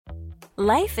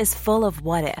Life is full of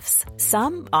what-ifs.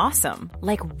 Some awesome,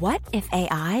 like what if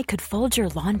AI could fold your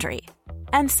laundry?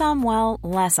 And some, well,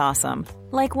 less awesome,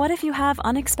 like what if you have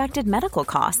unexpected medical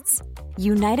costs?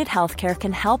 United Healthcare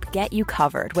can help get you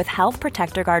covered with Health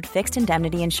Protector Guard fixed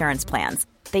indemnity insurance plans.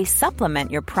 They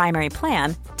supplement your primary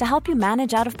plan to help you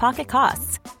manage out-of-pocket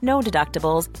costs. No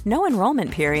deductibles, no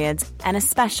enrollment periods, and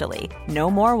especially no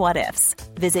more what-ifs.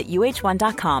 Visit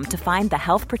uh1.com to find the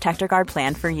Health Protector Guard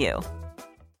plan for you.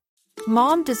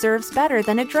 Mom deserves better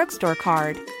than a drugstore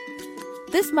card.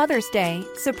 This Mother's Day,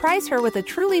 surprise her with a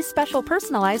truly special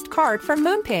personalized card from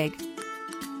Moonpig.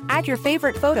 Add your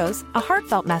favorite photos, a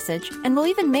heartfelt message, and we'll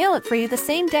even mail it for you the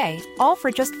same day, all for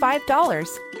just $5.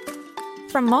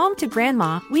 From mom to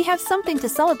grandma, we have something to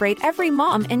celebrate every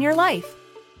mom in your life.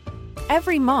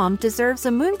 Every mom deserves a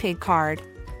Moonpig card.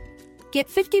 Get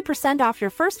 50% off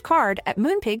your first card at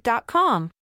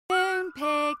moonpig.com.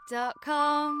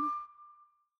 Moonpig.com.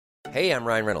 Hey, I'm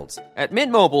Ryan Reynolds. At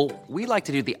Mint Mobile, we like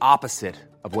to do the opposite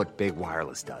of what Big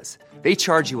Wireless does. They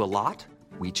charge you a lot,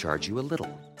 we charge you a little.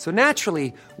 So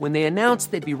naturally, when they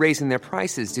announced they'd be raising their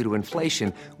prices due to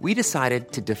inflation, we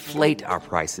decided to deflate our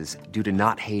prices due to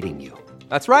not hating you.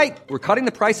 That's right. We're cutting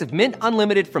the price of Mint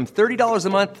Unlimited from $30 a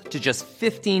month to just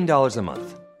 $15 a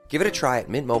month. Give it a try at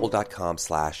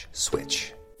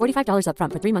mintmobile.com/switch. $45 up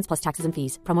front for 3 months plus taxes and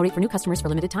fees. Promo rate for new customers for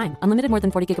limited time. Unlimited more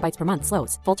than 40 gigabytes per month.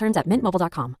 Slows full terms at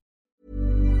mintmobile.com.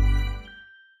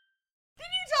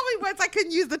 Once I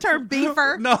couldn't use the term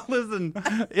beefer. No, listen.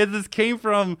 This came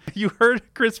from, you heard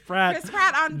Chris Pratt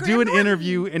on do an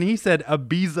interview, and he said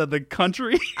Ibiza, the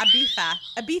country. Ibiza.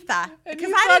 And you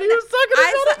thought he was talking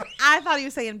about it? I thought he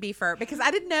was saying beefer because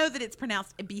I didn't know that it's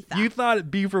pronounced Ibiza. You thought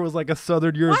beefer was like a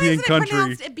southern European country. Why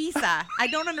is it pronounced Ibiza? I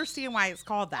don't understand why it's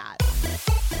called that.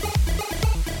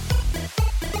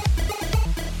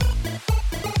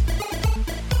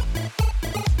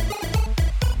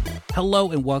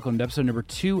 Hello and welcome to episode number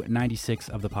 296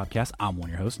 of the podcast. I'm one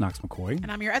of your hosts, Knox McCoy.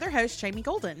 And I'm your other host, Jamie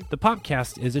Golden. The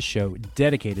podcast is a show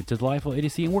dedicated to delightful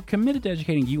idiocy, and we're committed to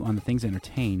educating you on the things that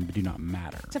entertain but do not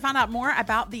matter. To find out more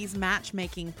about these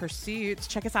matchmaking pursuits,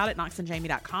 check us out at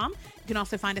knoxandjamie.com. You can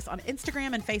also find us on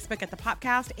Instagram and Facebook at The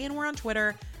Popcast, and we're on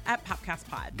Twitter at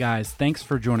PopcastPod. Guys, thanks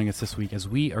for joining us this week as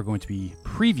we are going to be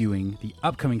previewing the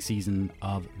upcoming season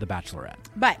of The Bachelorette.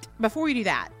 But before we do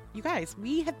that, you guys,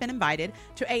 we have been invited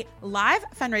to a live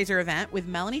fundraiser event with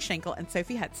Melanie Schenkel and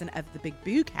Sophie Hudson of the Big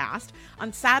Boo cast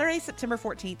on Saturday, September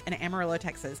 14th in Amarillo,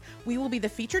 Texas. We will be the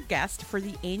featured guest for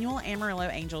the annual Amarillo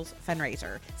Angels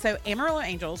fundraiser. So Amarillo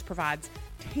Angels provides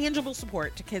tangible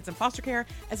support to kids in foster care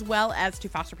as well as to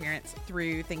foster parents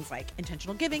through things like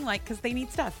intentional giving, like because they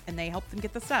need stuff and they help them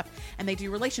get the stuff, and they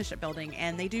do relationship building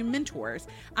and they do mentors.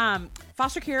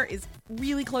 Foster care is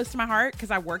really close to my heart because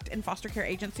I worked in foster care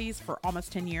agencies for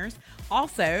almost 10 years.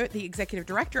 Also, the executive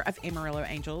director of Amarillo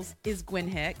Angels is Gwen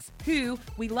Hicks, who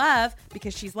we love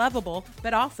because she's lovable,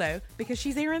 but also because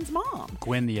she's Aaron's mom.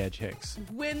 Gwen the Edge Hicks.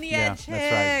 Hicks.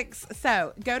 Right.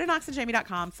 So go to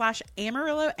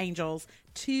knoxandjamie.com/Amarillo Angels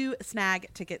to snag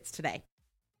tickets today.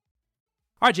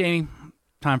 All right, Jamie.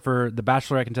 Time for the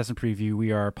Bachelorette contestant preview.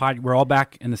 We're all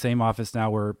back in the same office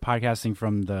now. We're podcasting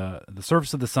from the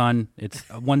surface of the sun. It's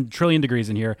 1 trillion degrees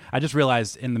in here. I just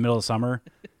realized in the middle of summer,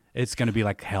 it's going to be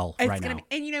like hell right now.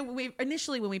 And you know,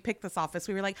 initially when we picked this office,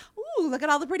 we were like, "Ooh, look at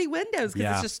all the pretty windows,"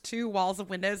 because it's just 2 walls of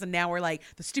windows. And now we're like,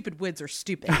 the stupid woods are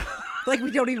stupid. Like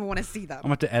we don't even want to see them. I'm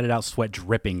going to have to edit out sweat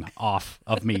dripping off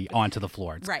of me onto the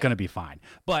floor. It's going to be fine.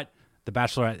 But The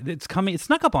Bachelorette, it's coming. It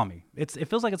snuck up on me. It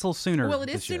feels like it's a little sooner. Well, it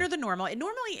is sooner than normal. It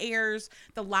normally airs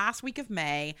the last week of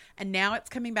May, and now it's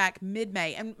coming back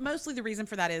mid-May. And mostly the reason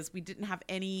for that is we didn't have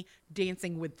any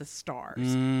Dancing with the Stars,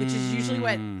 which is usually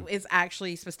what is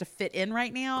actually supposed to fit in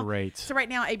right now. Great. So right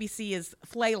now ABC is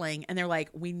flailing, and they're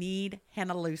like, we need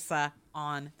Hannah Lusa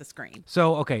on the screen.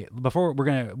 So, okay, what we're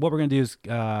gonna do is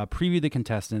preview the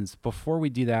contestants. Before we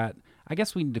do that, I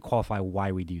guess we need to qualify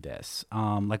why we do this.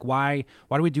 Like why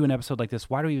do we do an episode like this?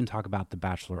 Why do we even talk about The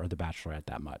Bachelor or The Bachelorette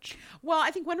that much? Well,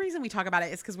 I think one reason we talk about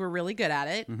it is because we're really good at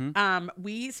it. Mm-hmm.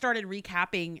 We started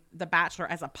recapping The Bachelor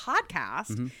as a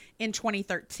podcast in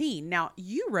 2013. Now,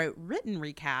 you wrote written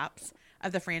recaps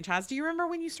of the franchise. Do you remember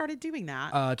when you started doing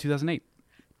that? 2008.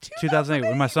 2008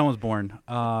 when my son was born.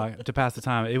 To pass the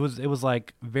time, it was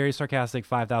like very sarcastic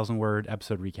 5,000 word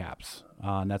episode recaps,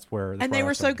 and that's where they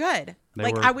were so good.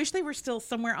 I wish they were still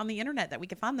somewhere on the internet that we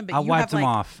could find them. But I wiped them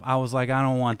off. I was like, I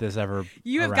don't want this ever.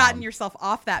 You have gotten yourself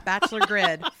off that Bachelor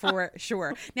grid for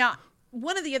sure. Now,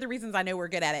 one of the other reasons I know we're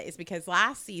good at it is because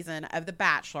last season of The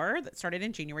Bachelor that started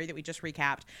in January that we just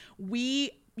recapped,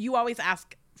 you always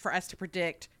ask for us to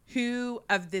predict who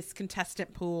of this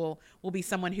contestant pool will be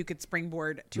someone who could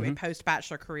springboard to a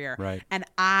post-Bachelor career. Right. And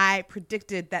I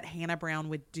predicted that Hannah Brown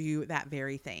would do that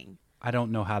very thing. I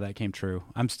don't know how that came true.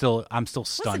 I'm still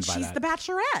stunned by She's that. the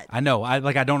Bachelorette. I know. I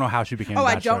don't know how she became. Oh, the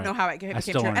I Bachelorette. don't know how it became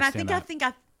still true. don't And understand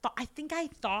I think I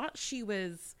thought she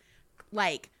was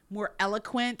like more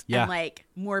eloquent Yeah. and like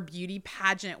more beauty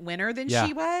pageant winner than Yeah.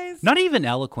 she was. Not even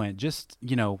eloquent, just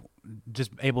just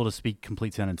able to speak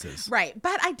complete sentences. Right.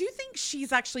 But I do think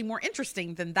she's actually more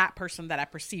interesting than that person that I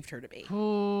perceived her to be.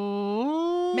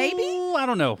 Maybe? I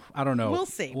don't know. We'll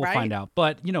see, We'll right? find out.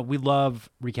 But, we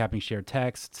love recapping shared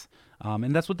texts.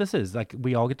 And that's what this is. Like,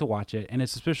 we all get to watch it. And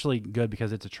it's especially good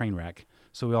because it's a train wreck.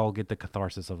 So we all get the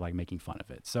catharsis of, like, making fun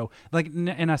of it. So, like,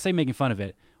 and I say making fun of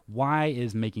it. Why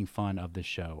is making fun of this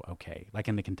show okay? Like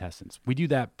in the contestants. We do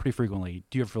that pretty frequently.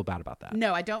 Do you ever feel bad about that?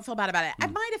 No, I don't feel bad about it. I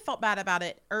might have felt bad about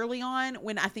it early on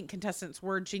when I think contestants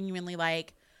were genuinely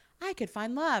like, I could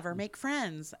find love or make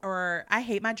friends, or I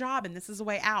hate my job and this is a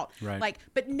way out. Right. Like,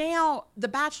 but now the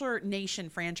Bachelor Nation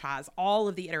franchise, all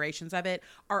of the iterations of it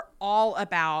are all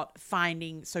about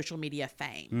finding social media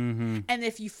fame. And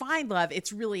if you find love,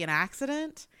 it's really an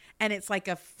accident. And it's like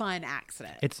a fun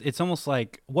accident. It's almost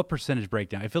like, what percentage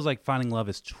breakdown? It feels like finding love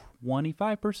is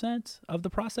 25% of the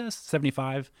process.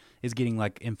 75 is getting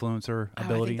like influencer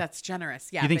ability. I think that's generous.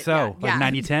 Yeah. You think so? Yeah,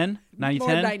 Like yeah. 90-10? 90-10? More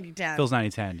 90-10. Feels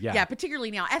 90-10, yeah. Yeah, particularly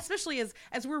now, especially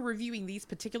as we're reviewing these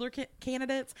particular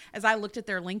candidates, as I looked at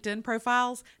their LinkedIn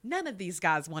profiles, none of these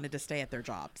guys wanted to stay at their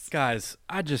jobs. Guys,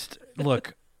 I just,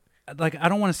 look, like, I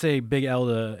don't want to say big L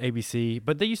to ABC,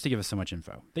 but they used to give us so much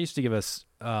info. They used to give us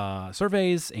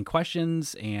surveys and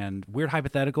questions and weird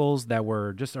hypotheticals that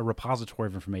were just a repository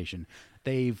of information.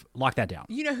 They've locked that down.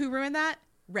 You know who ruined that?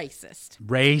 Racist.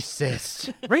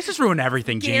 Racist ruin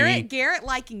everything, Jamie. Garrett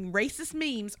liking racist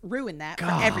memes ruined that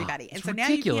God, for everybody. And it's so now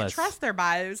you can't ridiculous. trust their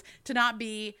bios to not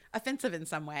be offensive in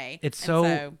some way. It's And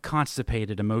so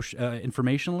constipated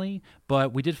informationally,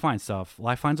 but we did find stuff.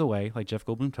 Life finds a way, like Jeff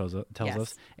Goldblum tells Yes.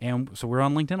 us. And so we're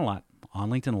on LinkedIn a lot.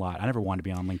 I never wanted to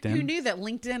be on LinkedIn. Who knew that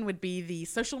LinkedIn would be the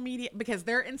social media, because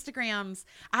their Instagrams,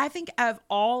 I think of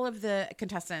all of the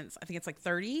contestants, I think it's like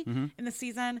 30 in the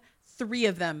season, 3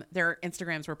 of them, their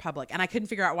Instagrams were public. And I couldn't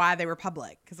figure out why they were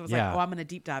public because I was like, oh, I'm going to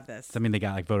deep dive this. Does that mean they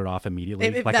got like voted off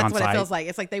immediately? Like That's on what site? it feels like.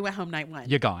 It's like they went home night one.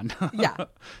 You're gone. Yeah.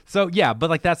 So yeah, but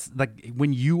like that's like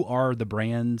when you are the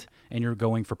brand and you're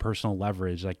going for personal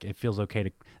leverage, like it feels okay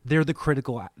to. They're the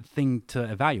critical thing to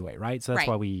evaluate, right? So that's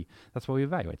why we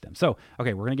evaluate them. So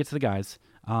okay, we're gonna get to the guys.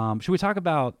 Should we talk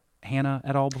about Hannah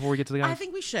at all before we get to the guys? I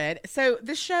think we should. So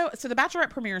the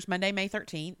Bachelorette premieres Monday, May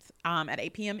 13th at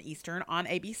 8 p.m. Eastern on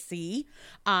ABC.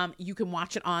 You can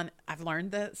watch it on, I've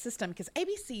learned the system because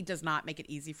ABC does not make it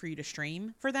easy for you to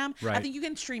stream for them. Right. I think you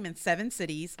can stream in 7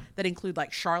 cities that include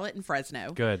like Charlotte and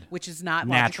Fresno. Good. Which is not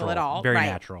Natural. logical at all. Very right.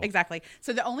 natural. Exactly.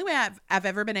 So the only way I've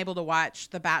ever been able to watch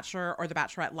The Bachelor or The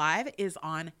Bachelorette live is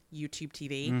on YouTube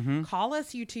TV. Call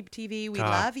us YouTube TV. We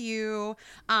love you.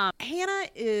 Hannah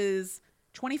is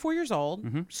 24 years old.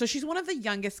 So she's one of the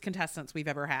youngest contestants we've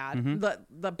ever had,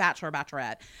 the Bachelor or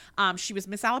Bachelorette. She was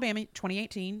Miss Alabama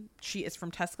 2018. She is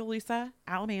from Tuscaloosa,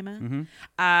 Alabama.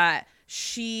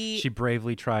 She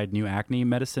bravely tried new acne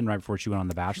medicine right before she went on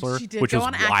The Bachelor, She did which go was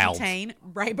on wild. Accutane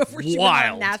right before she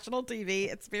went on national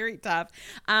TV. It's very tough.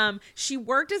 She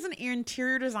worked as an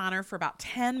interior designer for about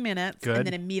 10 minutes and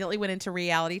then immediately went into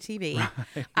reality TV.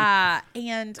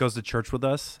 And Goes to church with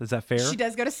us. Is that fair? she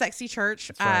does go to Sexy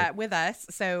Church right. with us.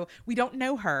 So we don't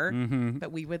know her,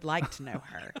 but we would like to know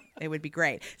her. It would be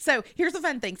great. So here's the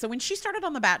fun thing. So when she started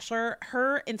on The Bachelor,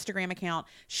 her Instagram account,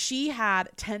 she had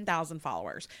 10,000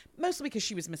 followers, mostly because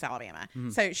she was Miss Alabama.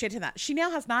 So she had 10,000. She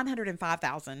now has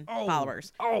 905,000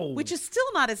 followers, which is still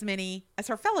not as many as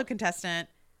her fellow contestant,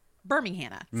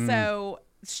 Birmingham. So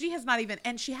she has not even,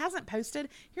 and she hasn't posted.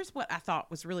 Here's what I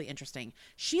thought was really interesting.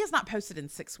 She has not posted in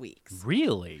 6 weeks.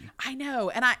 Really? I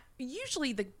know. And I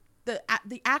usually the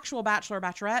actual Bachelor or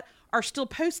Bachelorette are still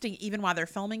posting even while they're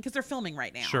filming because they're filming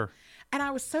right now. Sure. And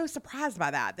I was so surprised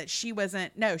by that she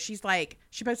wasn't. No, she's like,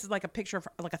 she posted like a picture of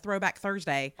like a throwback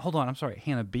Thursday. Hold on. I'm sorry.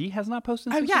 Hannah B has not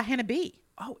posted? Oh, since yeah. then? Hannah B.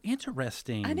 Oh,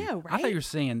 interesting. I know, I right? thought you were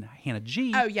saying Hannah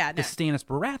G. Oh, yeah, The no. Stannis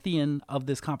Baratheon of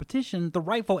this competition, the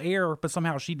rightful heir, but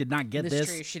somehow she did not get That's this.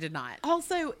 true. She did not.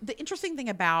 Also, the interesting thing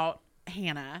about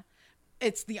Hannah,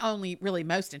 it's the only really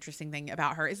most interesting thing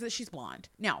about her, is that she's blonde.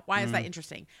 Now, why is that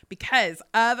interesting? Because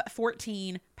of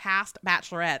 14 past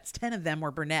Bachelorettes, 10 of them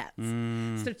were brunettes.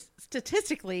 So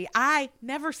statistically, I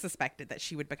never suspected that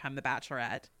she would become the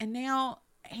Bachelorette. And now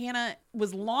Hannah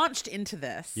was launched into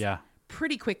this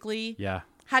pretty quickly. Yeah.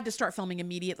 Had to start filming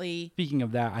immediately. Speaking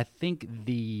of that, I think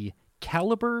the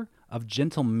caliber of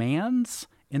gentlemans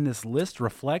in this list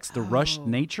reflects the rushed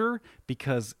nature,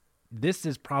 because this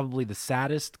is probably the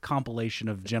saddest compilation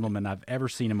of gentlemen I've ever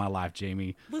seen in my life,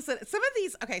 Jamie. Listen, some of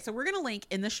these, okay, so we're going to link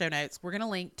in the show notes. We're going to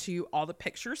link to all the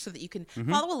pictures so that you can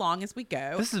follow along as we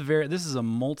go. This is a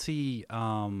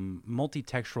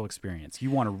multi-textual experience.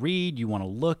 You want to read, you want to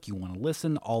look, you want to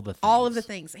listen, all the things. All of the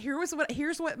things.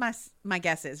 Here's what my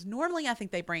guess is. Normally, I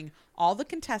think they bring all the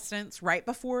contestants right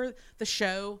before the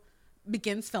show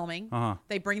begins filming.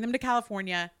 They bring them to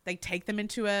California, they take them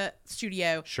into a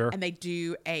studio, and they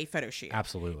do a photo shoot.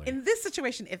 Absolutely. In this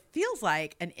situation, it feels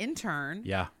like an intern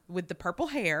with the purple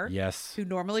hair, who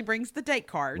normally brings the date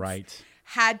cards,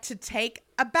 had to take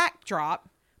a backdrop,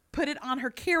 put it on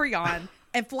her carry-on,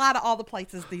 and fly to all the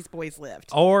places these boys lived.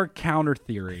 Or counter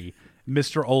theory,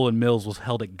 Mr. Olin Mills was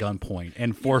held at gunpoint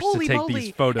and forced to take these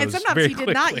photos. And sometimes very he did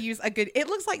quickly. not use a good. It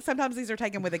looks like sometimes these are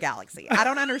taken with a Galaxy. I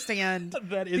don't understand.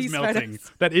 That is these melting.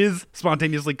 photos. That is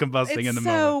spontaneously combusting in the moment.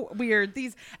 It's so weird.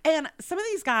 And some of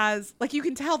these guys, like you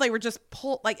can tell they were just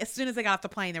pulled. Like as soon as they got off the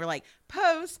plane, they were like,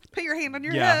 "Pose, put your hand on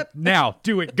your hip, now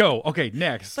do it, go." Okay,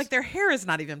 next. Like their hair is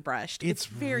not even brushed. It's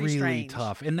very really strange.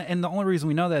 tough. And the only reason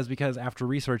we know that is because after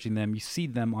researching them, you see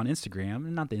them on Instagram,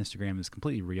 and not that Instagram is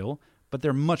completely real, but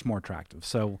they're much more attractive.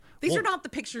 So these are not the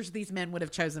pictures these men would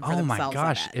have chosen for themselves. Oh my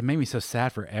gosh, it made me so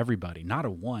sad for everybody. Not a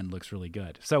one looks really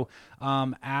good. So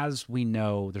as we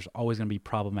know, there's always going to be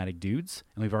problematic dudes,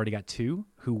 and we've already got two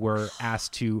who were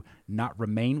asked to not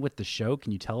remain with the show.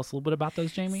 Can you tell us a little bit about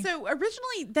those, Jamie? So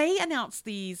originally they announced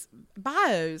these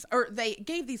bios, or they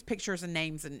gave these pictures and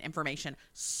names and information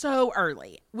so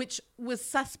early, which was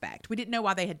suspect. We didn't know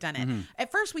why they had done it.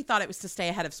 At first we thought it was to stay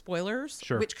ahead of spoilers,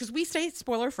 which, because we stay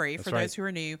spoiler free for those who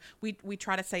are new. We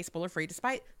try to stay spoiler free,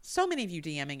 despite so many of you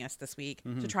DMing us this week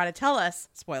to try to tell us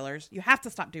spoilers. You have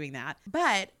to stop doing that.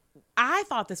 But I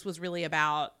thought this was really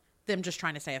about them just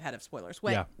trying to stay ahead of spoilers.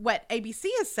 What ABC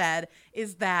has said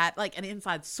is that, like, an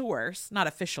inside source, not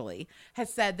officially,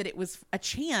 has said that it was a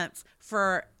chance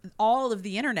for all of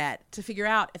the internet to figure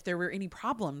out if there were any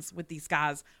problems with these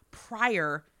guys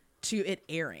prior to it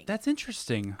airing. That's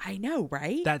interesting. I know,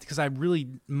 right? That's because I really,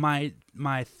 my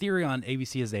theory on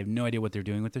ABC is they have no idea what they're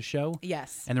doing with the show.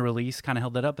 Yes. And the release kind of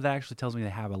held that up, but that actually tells me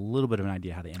they have a little bit of an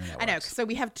idea how the internet works. I know. So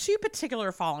we have two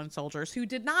particular fallen soldiers who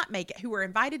did not make it, who were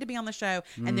invited to be on the show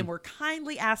and then were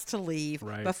kindly asked to leave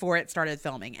before it started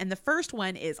filming. And the first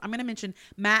one is, I'm going to mention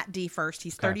Matt D first.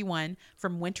 He's 31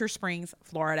 from Winter Springs,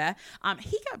 Florida.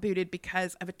 He got booted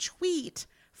because of a tweet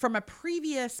from a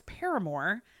previous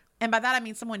paramour. And by that, I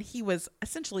mean someone he was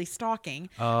essentially stalking.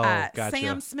 Gotcha.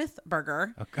 Sam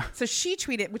Smithberger. Okay. So she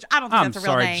tweeted, which I don't think that's a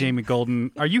real name. I'm sorry, Jamie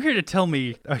Golden. Are you here to tell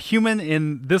me a human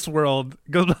in this world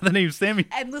goes by the name Sammy?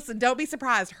 And listen, don't be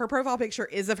surprised. Her profile picture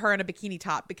is of her in a bikini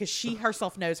top because she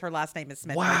herself knows her last name is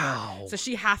Smithberger. Wow. So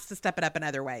she has to step it up in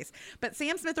other ways. But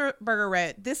Sam Smithberger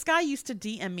wrote, "This guy used to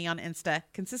DM me on Insta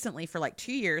consistently for like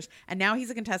 2 years, and now he's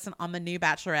a contestant on the new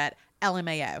Bachelorette,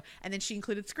 LMAO." And then she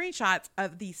included screenshots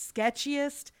of the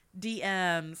sketchiest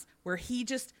DMs where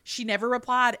she never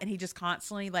replied, and he just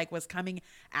constantly was coming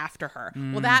after her.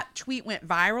 Well, that tweet went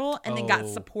viral and then got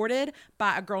supported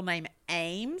by a girl named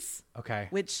Ames. Okay.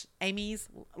 Which Amy's,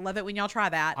 love it when y'all try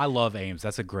that. I love Ames.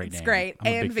 That's a great name. It's great.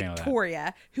 I'm a and big fan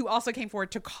Victoria, who also came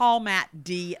forward to call Matt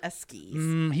D a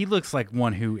skis. He looks like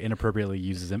one who inappropriately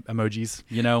uses emojis,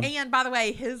 you know? And by the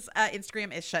way, his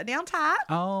Instagram is shut down tight.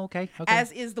 Oh, okay.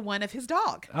 As is the one of his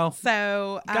dog. Oh.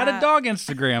 So. Got a dog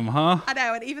Instagram, huh? I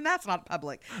know. And even that's not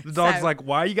public. The dog's like,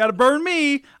 why you got to burn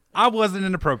me? I wasn't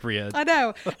inappropriate. I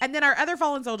know. And then our other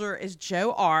fallen soldier is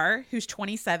Joe R., who's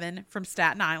 27 from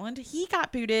Staten Island. He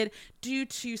got booted due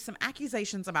to some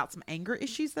accusations about some anger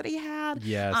issues that he had.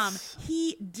 Yes.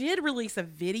 He did release a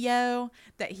video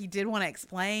that he did want to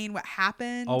explain what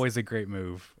happened. Always a great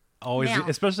move. Always,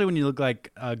 especially when you look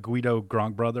like a Guido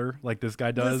Gronk brother, like this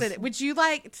guy does. Listen, would you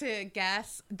like to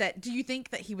guess that? Do you think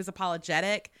that he was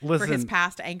apologetic for his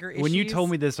past anger issues? When you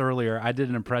told me this earlier, I did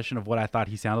an impression of what I thought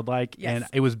he sounded like, and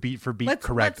it was beat for beat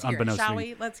correct, unbeknownst to me. Shall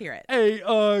we? Let's hear it. Hey,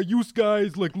 you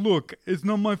guys, look, it's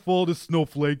not my fault. It's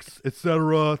snowflakes,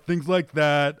 etc. Things like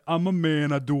that. I'm a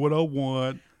man. I do what I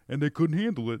want, and they couldn't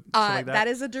handle it. That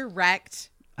is a direct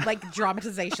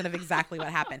dramatization of exactly what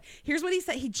happened. Here's what he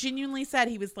said. He genuinely said,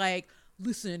 he was like,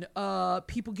 "Listen,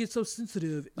 people get so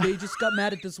sensitive. They just got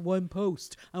mad at this one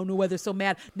post. I don't know why they're so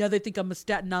mad. Now they think I'm a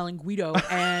Staten Island Guido."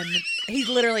 And he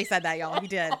literally said that, y'all. He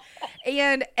did.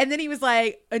 And then he was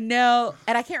like, "No."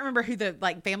 And I can't remember who the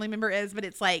family member is, but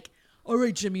it's like, "All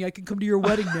right, Jimmy, I can come to your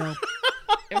wedding now."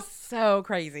 It was so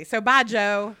crazy. So bye,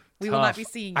 Joe. We will not be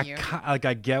seeing you. I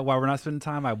get why we're not spending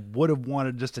time. I would have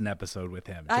wanted just an episode with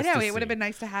him. I know. It would have been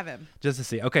nice to have him. Just to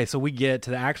see. Okay, so we get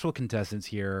to the actual contestants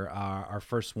here. Our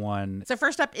first one. So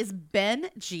first up is Ben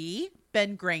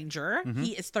Granger. Mm-hmm.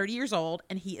 He is 30 years old,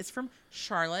 and he is from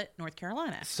Charlotte, North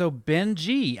Carolina. So Ben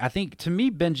G, I think to me,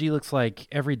 Ben G looks like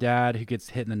every dad who gets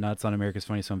hit in the nuts on America's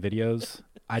Funniest Home Videos.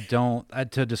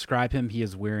 To describe him, he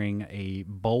is wearing a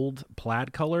bold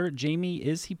plaid color. Jamie,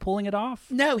 is he pulling it off?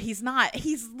 No, he's not.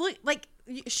 He's like,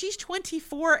 she's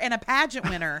 24 and a pageant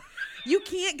winner. You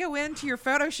can't go into your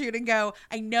photo shoot and go,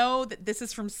 I know that this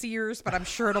is from Sears, but I'm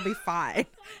sure it'll be fine.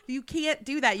 You can't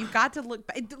do that. You've got to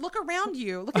look around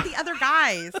you. Look at the other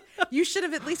guys. You should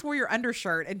have at least wore your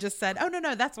undershirt and just said, oh,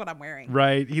 no, that's what I'm wearing.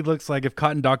 Right. He looks like if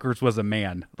Cotton Dockers was a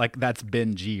man. Like, that's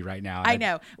Ben G right now. I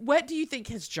know. What do you think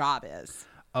his job is?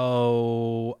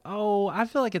 I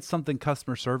feel like it's something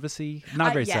customer servicey.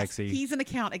 Not very sexy. He's an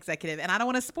account executive, and I don't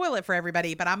want to spoil it for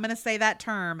everybody, but I'm going to say that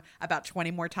term about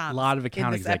 20 more times. A lot of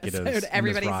account executives.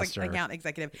 Everybody's an account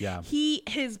executive. Yeah.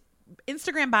 His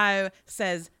Instagram bio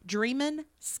says, dreamin',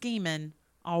 schemin',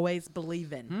 always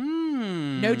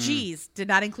believin'. No G's. Did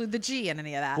not include the G in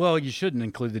any of that. Well, you shouldn't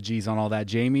include the G's on all that,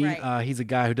 Jamie. Right. He's a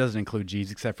guy who doesn't include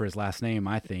G's except for his last name,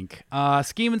 I think.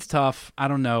 Scheming's tough. I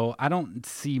don't know. I don't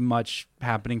see much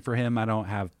happening for him. I don't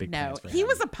have big plans for him. He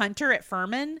was a punter at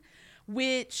Furman,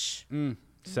 which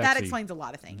that explains a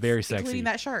lot of things. Very sexy. Including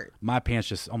that shirt. My pants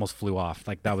just almost flew off.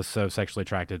 Like, that was so sexually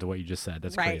attracted to what you just said.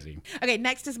 That's crazy. Okay,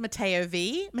 next is Mateo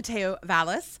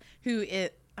Vallis, who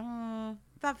is...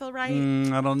 that feel right?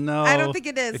 I don't know. I don't think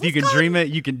it is. If you can dream it,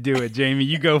 you can do it, Jamie.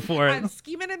 You go for it. I'm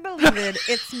scheming and believing.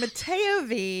 It's Mateo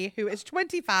V, who is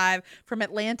 25, from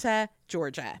Atlanta,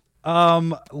 Georgia.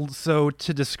 So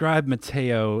to describe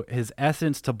Mateo, his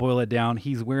essence, to boil it down,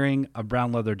 he's wearing a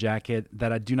brown leather jacket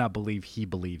that I do not believe he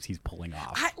believes he's pulling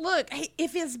off. Look,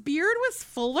 if his beard was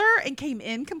fuller and came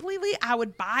in completely, I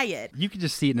would buy it. You could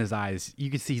just see it in his eyes. You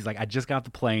could see he's like, I just got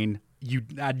the plane. You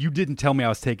didn't tell me I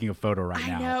was taking a photo right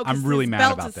now. I know. I'm really mad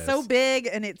belt about is this. So big,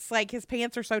 and it's like his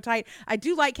pants are so tight. I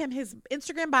do like him. His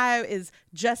Instagram bio is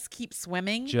just keep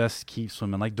swimming. Just keep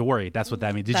swimming, like Dory. That's what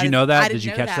that means. Did you know that? Did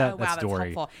you catch that? Wow, that's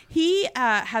Dory. Helpful. He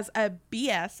has a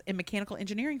BS in mechanical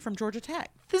engineering from Georgia Tech.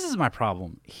 This is my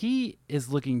problem. He is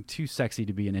looking too sexy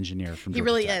to be an engineer from Georgia He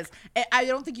really Tech. is. I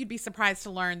don't think you'd be surprised to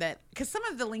learn that, because some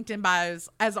of the LinkedIn bios,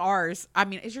 as ours, I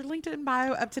mean, is your LinkedIn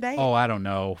bio up to date? Oh, I don't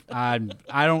know. I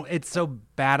don't. It's so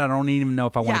bad. I don't even know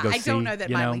if I want to go see. I don't know that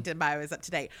my LinkedIn bio is up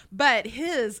to date, but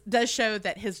his does show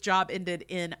that his job ended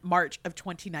in March of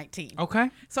 2019. Okay.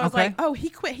 So I was like, oh, he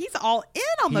quit. He's all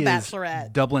in on The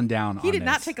Bachelorette. Doubling down on He did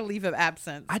not this. take a leave of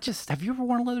absence. Have you ever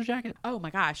worn a leather jacket? Oh my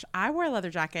gosh. I wore a leather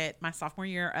jacket my sophomore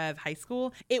year of high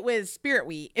school. It was Spirit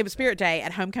Week. It was Spirit Day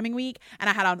at homecoming week. And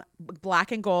I had on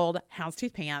black and gold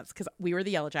houndstooth pants because we were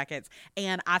the Yellow Jackets.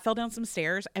 And I fell down some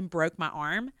stairs and broke my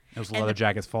arm. It was the leather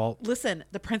jacket's fault. Listen,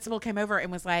 the principal came over and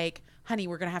was like, honey,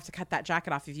 we're going to have to cut that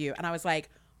jacket off of you. And I was like,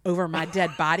 over my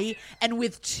dead body. And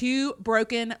with two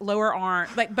broken lower arm,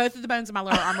 like both of the bones in my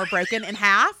lower arm were broken in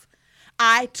half.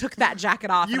 I took that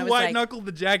jacket off. You and I was white-knuckled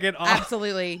the jacket off.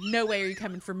 Absolutely. No way are you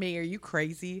coming for me. Are you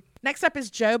crazy? Next up is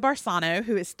Joe Barsano,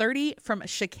 who is 30, from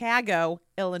Chicago,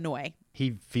 Illinois.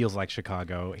 He feels like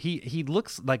Chicago. He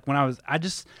looks like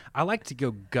I like to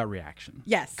go gut reaction.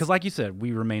 Yes. Because like you said,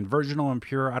 we remain virginal and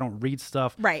pure. I don't read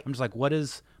stuff. Right. I'm just like, what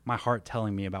is my heart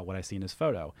telling me about what I see in his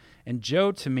photo? And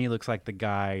Joe, to me, looks like the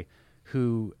guy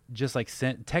who just like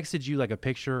texted you like a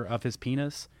picture of his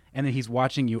penis, and then he's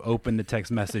watching you open the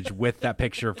text message with that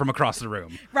picture from across the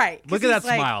room. Right. Look at that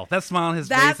smile. That smile on his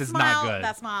face is not good.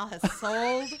 That smile has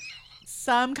sold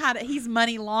some kind of, he's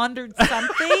money laundered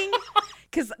something.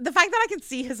 Because the fact that I can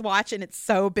see his watch and it's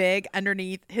so big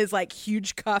underneath his like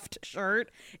huge cuffed shirt,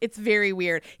 it's very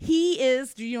weird. He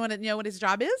is, do you want to know what his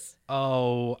job is?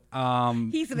 Oh,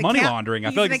 he's an money laundering.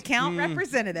 He's an account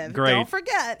representative. Great. Don't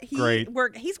forget, he's Great.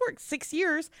 worked 6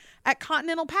 years at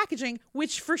Continental Packaging,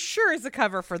 which for sure is a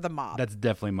cover for the mob. That's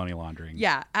definitely money laundering.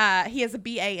 Yeah, he has a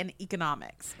BA in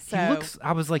economics. So he looks.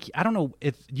 I was like, I don't know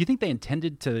if do you think they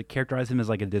intended to characterize him as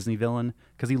like a Disney villain,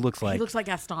 because he looks like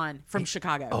Gaston from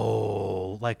Chicago.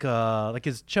 Oh, like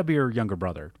his chubbier younger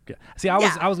brother. See,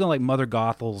 I was going like Mother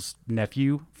Gothel's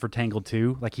nephew for Tangled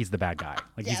 2. Like he's the bad guy.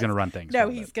 Like he's gonna run things. No,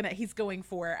 he's going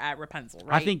for Rapunzel.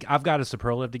 Right? I think I've got a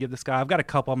superlative to give this guy. I've got a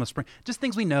couple. I'm gonna spring just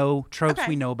things we know, tropes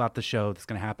we know about the show that's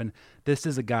gonna happen. This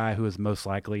is a guy who is most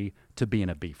likely to be in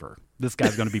a beefer. This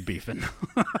guy's gonna be beefing.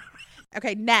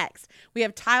 Okay, next we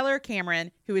have Tyler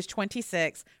Cameron, who is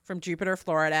 26, from Jupiter,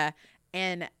 Florida,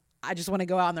 and I just want to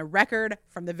go out on the record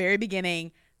from the very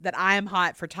beginning that I am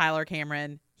hot for Tyler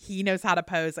Cameron. he knows how to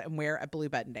pose and wear a blue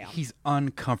button down. He's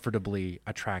uncomfortably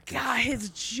attractive. God,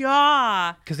 his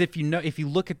jaw. Because if you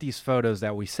look at these photos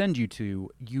that we send you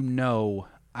to,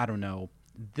 I don't know,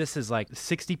 this is like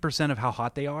 60% of how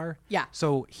hot they are. Yeah.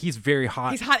 So he's very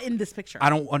hot. He's hot in this picture. I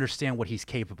don't understand what he's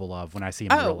capable of when I see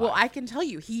him in real life. Well, I can tell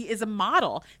you, he is a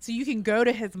model. So you can go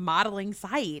to his modeling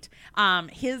site.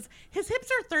 His hips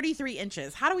are 33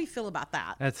 inches. How do we feel about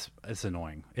that? It's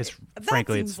annoying.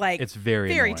 Frankly, it's very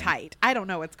very annoying. Tight. I don't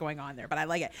know what's going on there, but I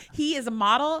like it. He is a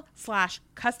model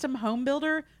 / custom home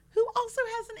builder who also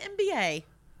has an MBA.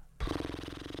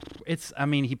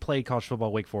 He played college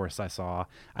football, Wake Forest, I saw.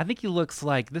 I think he looks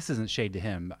like, this isn't shade to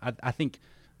him. I think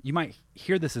you might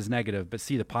hear this as negative, but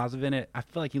see the positive in it. I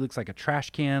feel like he looks like a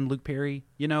trash can Luke Perry,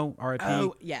 R.I.P.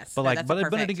 Oh, yes. But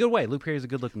but in a good way. Luke Perry's a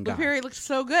good looking guy. Luke Perry looks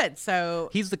so good. So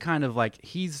he's the kind of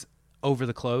he's over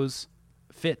the clothes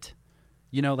fit.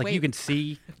 You can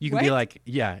see, you can be like,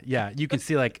 yeah. You can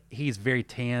see he's very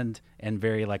tanned and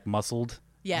very muscled.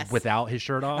 Yes. Without his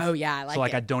shirt off. Oh, yeah, I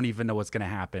like it. I don't even know what's going to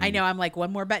happen. I know. I'm like,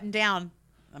 one more button down.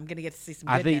 I'm going to get to see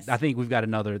some goodness. I think we've got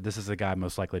another. This is a guy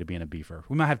most likely to be in a beefer.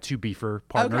 We might have 2 beefer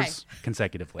partners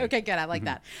consecutively. Okay, good. I like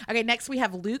that. Okay, next we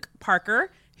have Luke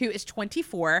Parker, who is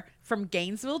 24 from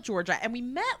Gainesville, Georgia. And we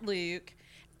met Luke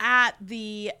at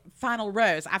the final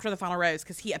rose, after the final rose,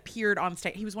 because he appeared on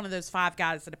stage. He was one of those 5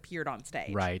 guys that appeared on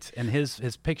stage. Right. And his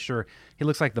picture, he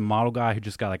looks like the model guy who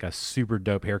just got a super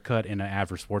dope haircut in an ad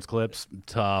for sports clips.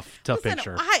 Tough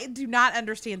picture. I do not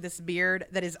understand this beard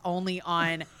that is only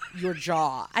on your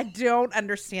jaw. I don't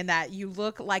understand that. You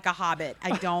look like a hobbit.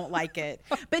 I don't like it.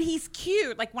 But he's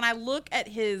cute. When I look at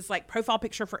his profile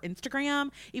picture for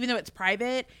Instagram, even though it's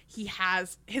private, he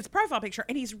has his profile picture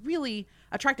and he's really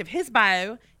attractive. His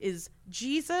bio is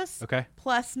Jesus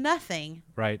plus nothing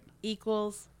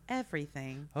equals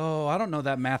everything. Oh, I don't know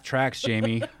that math tracks,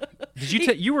 Jamie. Did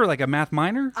you you were a math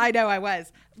minor? I know I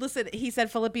was. Listen, he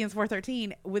said Philippians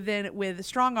 4:13 with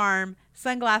strong arm,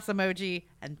 sunglass emoji,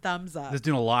 and thumbs up. He's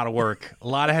doing a lot of work, a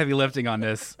lot of heavy lifting on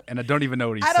this, and I don't even know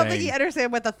what he's saying. I don't think he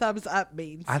understands what the thumbs up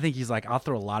means. I think he's I'll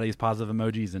throw a lot of these positive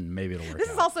emojis and maybe it'll work. This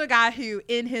is also a guy who,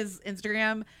 in his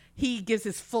Instagram, he gives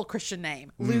his full Christian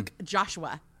name, Luke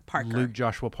Joshua Parker. Luke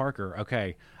Joshua Parker.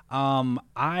 Okay.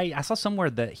 I saw somewhere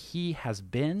that he has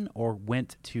been or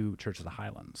went to Church of the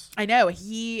Highlands. I know.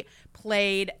 He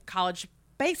played college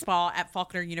baseball at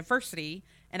Faulkner University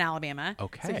in Alabama.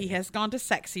 Okay. So he has gone to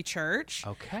Sexy Church.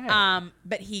 Okay.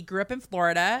 But he grew up in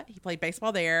Florida. He played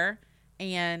baseball there.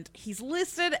 And he's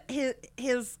listed,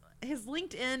 his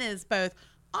LinkedIn is both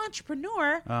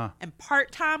entrepreneur and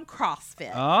part-time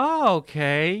CrossFit. Oh,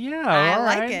 okay. Yeah. I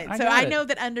like it. So I know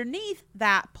that underneath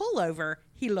that pullover,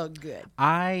 he looked good.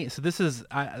 So this is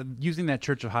using that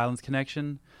Church of Highlands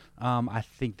connection. I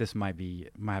think this might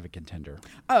have a contender.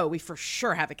 Oh, we for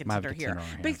sure have a contender here.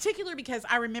 Right, particularly because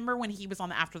I remember when he was on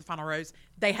the After the Final Rose,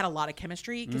 they had a lot of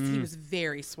chemistry because he was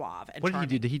very suave and What charming.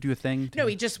 did he do? Did he do a thing? No,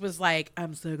 he just was like,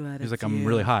 I'm so glad He was it's like, I'm you.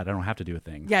 really hot. I don't have to do a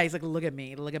thing. Yeah, he's like, look at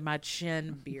me. Look at my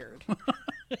chin beard.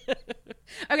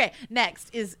 Okay,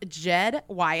 next is Jed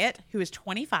Wyatt, who is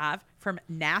 25 from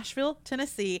Nashville,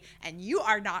 Tennessee. And you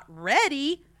are not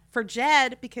ready for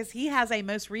Jed because he has a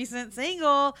most recent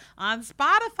single on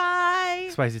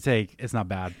Spotify. Spicy take. It's not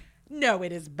bad. No,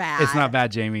 it is bad. It's not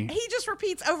bad, Jamie. He just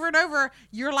repeats over and over,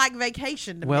 you're like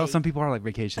vacation to Well, me. some people are like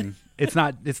vacation. It's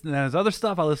not. There's other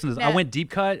stuff I listen to. No. I went deep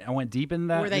cut. I went deep in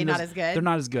that. Were they not as good? They're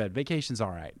not as good. Vacation's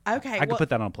all right. Okay, I could put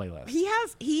that on a playlist.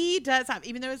 He does have,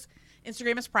 even though his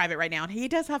Instagram is private right now, and he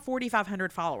does have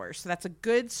 4,500 followers, so that's a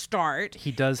good start.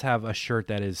 He does have a shirt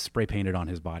that is spray painted on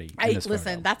his body.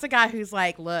 Listen, that's a guy who's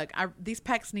like, look, these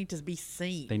pecs need to be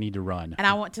seen. They need to run, and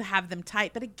I want to have them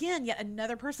tight. But again, yet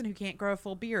another person who can't grow a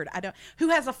full beard. Who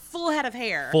has a full head of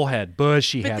hair, full head,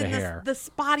 bushy but head then of hair, the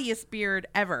spottiest beard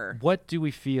ever. What do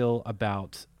we feel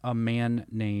about a man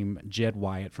named Jed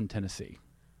Wyatt from Tennessee?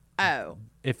 Oh,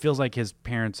 it feels like his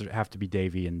parents have to be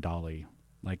Davy and Dolly.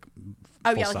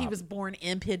 He was born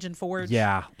in Pigeon Forge.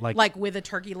 Yeah, like with a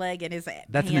turkey leg in his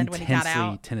that's hand an when he got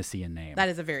out. Tennessean name. That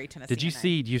is a very Tennessean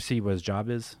name. Do you see what his job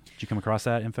is? Did you come across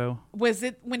that info? Was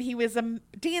it when he was a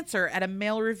dancer at a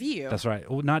male review? That's right.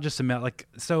 Well, not just a male.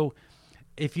 So,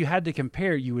 if you had to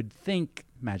compare, you would think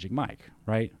Magic Mike,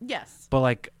 right? Yes.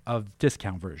 But a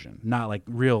discount version, not like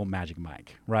real Magic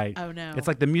Mike, right? Oh no. It's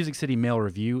like the Music City Male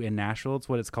Review in Nashville. It's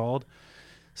what it's called.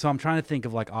 So I'm trying to think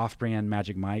of off-brand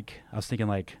Magic Mike. I was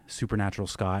thinking Supernatural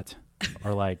Scott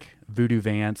or Voodoo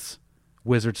Vance,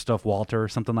 Wizard Stuff Walter,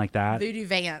 something like that. Voodoo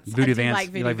Vance. Voodoo Vance.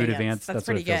 Like You like Voodoo Vance? That's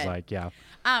what it feels good. like, yeah.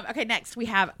 Okay, next we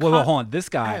have... Well, hold on. This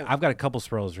guy, I've got a couple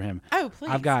spoilers for him. Oh, please.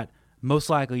 I've got most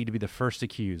likely to be the first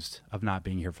accused of not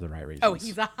being here for the right reasons. Oh,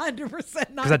 he's 100%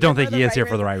 not. Because I don't think he is here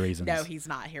for the right reasons. No, he's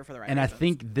not here for the right and reasons. I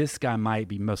think this guy might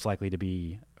be most likely to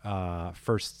be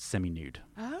first semi-nude.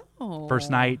 Oh.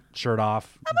 First night, shirt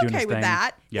off, I'm doing okay his with thing.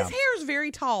 that. Yeah. His hair is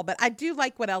very tall, but I do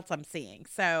like what else I'm seeing.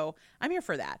 So I'm here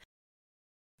for that.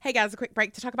 Hey guys, a quick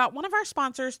break to talk about one of our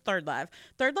sponsors, Third Love.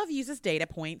 Third Love uses data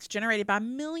points generated by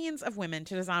millions of women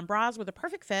to design bras with a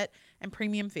perfect fit and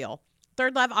premium feel.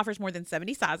 Third Love offers more than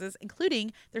 70 sizes,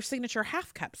 including their signature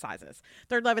half cup sizes.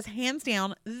 Third Love is hands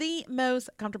down the most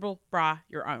comfortable bra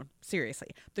you'll own. Seriously.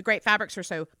 The great fabrics are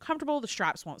so comfortable, the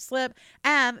straps won't slip,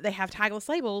 and they have tagless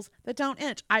labels that don't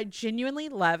itch. I genuinely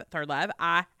love Third Love.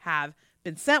 I have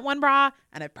been sent one bra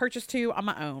and I've purchased two on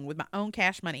my own with my own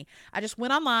cash money. I just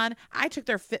went online. I took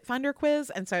their Fit Finder quiz.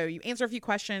 And so you answer a few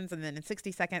questions and then in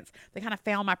 60 seconds, they kind of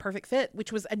found my perfect fit,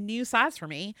 which was a new size for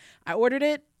me. I ordered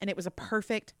it and it was a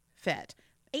perfect fit.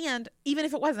 And even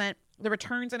if it wasn't, the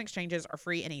returns and exchanges are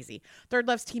free and easy. Third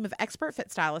Love's team of expert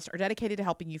fit stylists are dedicated to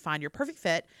helping you find your perfect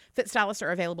fit. Fit stylists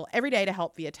are available every day to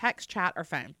help via text, chat, or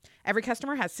phone. Every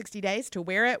customer has 60 days to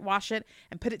wear it, wash it,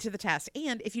 and put it to the test.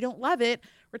 And if you don't love it,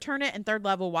 return it and Third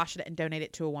Love will wash it and donate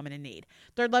it to a woman in need.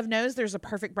 Third Love knows there's a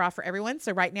perfect bra for everyone.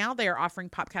 So right now they are offering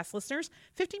Popcast listeners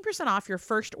 15% off your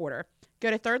first order.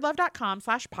 Go to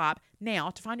thirdlove.com/pop now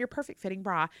to find your perfect fitting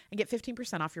bra and get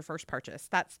 15% off your first purchase.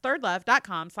 That's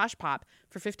thirdlove.com/pop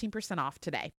for 15% off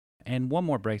today. And one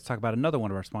more break to talk about another one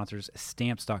of our sponsors,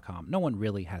 Stamps.com. No one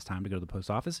really has time to go to the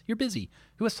post office. You're busy.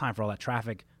 Who has time for all that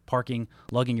traffic, parking,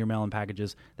 lugging your mail and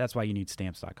packages? That's why you need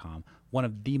Stamps.com, one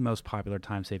of the most popular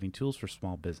time-saving tools for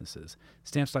small businesses.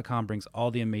 Stamps.com brings all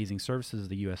the amazing services of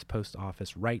the U.S. Post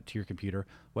Office right to your computer,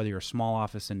 whether you're a small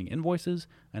office sending invoices,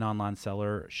 an online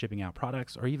seller shipping out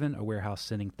products, or even a warehouse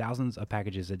sending thousands of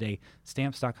packages a day.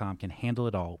 Stamps.com can handle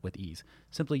it all with ease.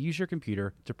 Simply use your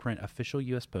computer to print official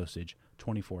U.S. postage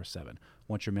 24/7.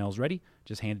 Once your mail is ready,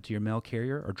 just hand it to your mail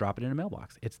carrier or drop it in a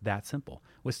mailbox. It's that simple.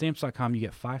 With Stamps.com, you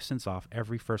get 5 cents off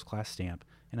every first-class stamp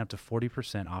and up to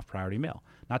 40% off priority mail.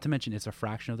 Not to mention, it's a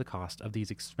fraction of the cost of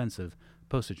these expensive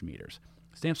postage meters.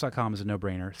 Stamps.com is a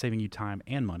no-brainer, saving you time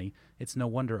and money. It's no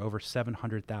wonder over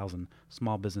 700,000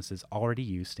 small businesses already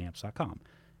use Stamps.com.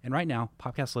 And right now,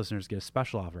 Podcast listeners get a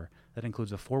special offer that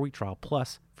includes a 4-week trial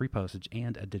plus free postage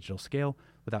and a digital scale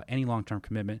without any long-term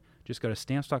commitment. Just go to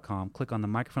Stamps.com, click on the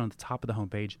microphone at the top of the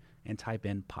homepage, and type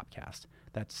in Popcast.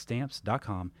 That's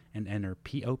Stamps.com and enter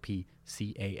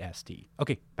POPCAST.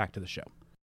 Okay, back to the show.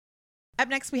 Up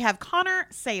next, we have Connor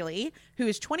Saley, who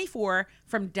is 24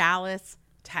 from Dallas,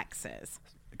 Texas.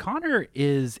 Connor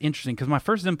is interesting because my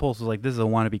first impulse was like, this is a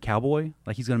wannabe cowboy.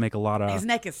 Like, he's going to make a lot of... His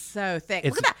neck is so thick.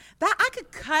 Look at that. I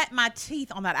could cut my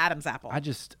teeth on that Adam's apple.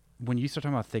 When you start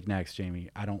talking about thick necks,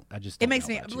 Jamie, it makes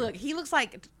me look. He looks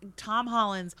like Tom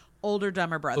Holland's older,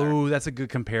 dumber brother. Oh, that's a good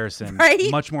comparison.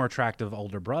 Right? Much more attractive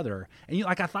older brother. And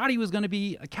I thought he was going to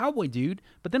be a cowboy dude,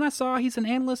 but then I saw he's an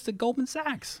analyst at Goldman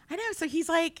Sachs. I know. So he's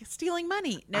like stealing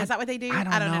monty. No, is that what they do? I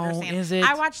don't know. understand. Is it?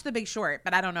 I watched The Big Short,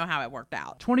 but I don't know how it worked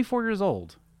out. 24 years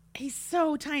old. He's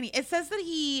so tiny. It says that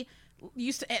he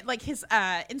used to like his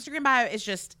Instagram bio is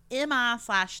just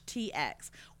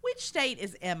MI/TX. Which state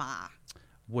is MI?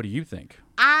 What do you think?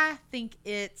 I think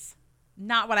it's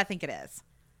not what I think it is.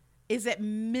 Is it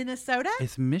Minnesota?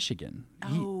 It's Michigan.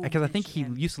 Because I think he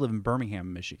used to live in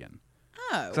Birmingham, Michigan.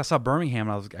 Oh. Because I saw Birmingham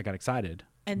and I got excited.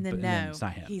 And then it's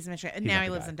not him. He's Michigan. And now he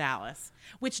lives in Dallas,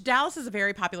 which Dallas is a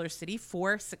very popular city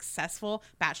for successful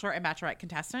Bachelor and Bachelorette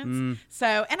contestants.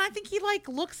 So, and I think he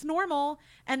looks normal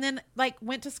and then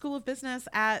went to School of Business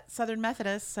at Southern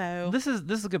Methodist. So this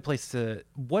is a good place to,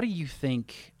 what do you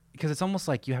think? Because it's almost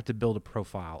like you have to build a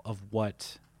profile of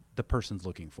what the person's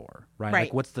looking for, right?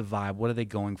 Like, what's the vibe? What are they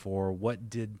going for? What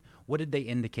did they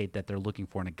indicate that they're looking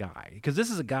for in a guy? Because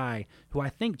this is a guy who I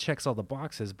think checks all the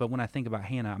boxes, but when I think about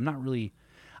Hannah,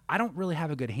 I don't really have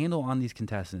a good handle on these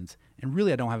contestants, and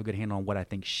really I don't have a good handle on what I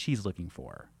think she's looking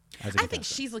for as a contestant. I think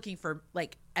she's looking for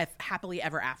a happily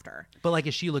ever after. But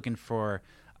is she looking for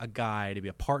a guy to be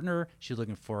a partner? She's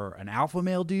looking for an alpha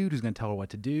male dude who's going to tell her what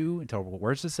to do and tell her what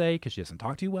words to say because she doesn't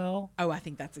talk too well. Oh, I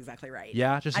think that's exactly right.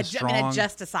 Yeah, just a strong... I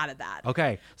just decided that.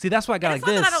 Okay. See, that's why I got it's like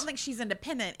not this. that I don't think she's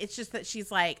independent. It's just that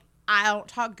she's like, I don't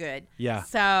talk good. Yeah.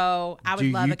 So I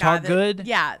would love a guy talk good?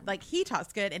 Yeah, he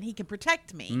talks good and he can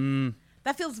protect me.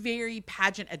 That feels very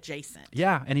pageant adjacent.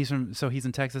 Yeah, and he's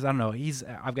in Texas. I don't know.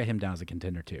 I've got him down as a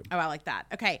contender too. Oh, I like that.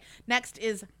 Okay, next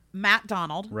is Matt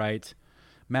Donald. Right.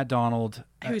 Matt Donald.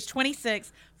 Who's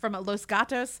 26 from Los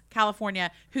Gatos,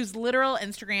 California, whose literal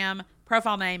Instagram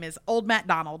profile name is Old Matt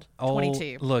Donald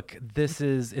 22. Look, it's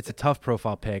a tough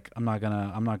profile pic. I'm not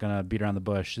gonna beat around the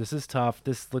bush. This is tough.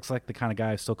 This looks like the kind of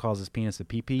guy who still calls his penis a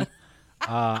pee-pee.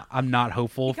 I'm not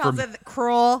hopeful. He calls it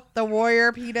cruel, the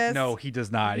warrior penis. No, he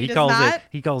does not. He calls not? it.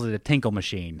 He calls it a tinkle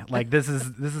machine. Like this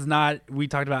is not. We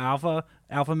talked about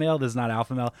alpha male. This is not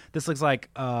alpha male. This looks like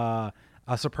a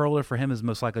superlative for him is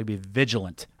most likely to be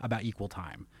vigilant about equal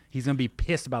time. He's gonna be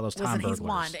pissed about those time burglars. He's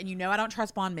blonde, and you know I don't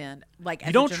trust blonde men. Like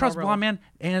you don't trust blonde men,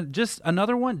 and just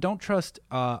another one. Don't trust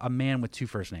a man with 2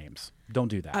 first names. Don't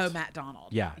do that. Oh, Matt Donald.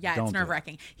 Yeah, it's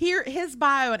nerve-wracking. Here, his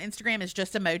bio on Instagram is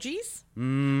just emojis.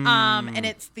 And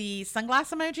it's the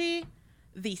sunglass emoji,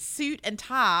 the suit and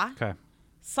tie, Okay.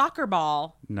 soccer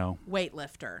ball, No.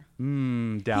 weightlifter.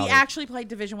 Doubt He it. actually played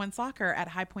Division I soccer at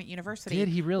High Point University. Did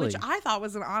he really? Which I thought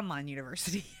was an online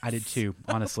university. I did too.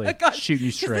 Honestly, Oh God, shooting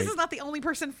you 'cause straight. This is not the only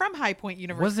person from High Point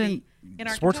University. Wasn't in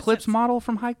our Sports Clips contestants. model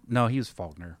from High? No, he was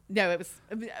Faulkner. No, it was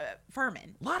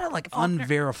Furman. A lot of like Faulkner.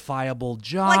 unverifiable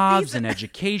jobs and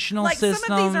educational systems.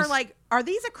 Some of these are like, are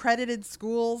these accredited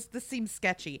schools? This seems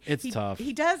sketchy. It's tough.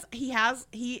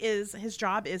 His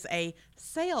job is a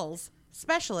sales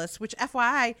specialist, which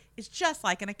FYI is just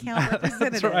like an account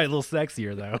representative. That's right, a little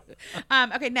sexier though.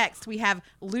 Okay, next we have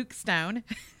Luke Stone.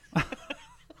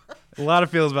 A lot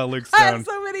of feels about Luke I Stone. have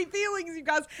so many feelings, you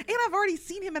guys. And I've already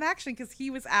seen him in action because he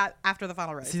was after the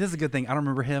final race. See, this is a good thing. I don't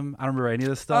remember him. I don't remember any of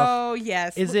this stuff. Oh,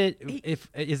 yes. Is it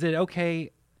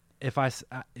okay if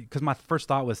because my first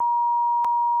thought was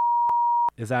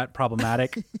is that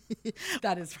problematic?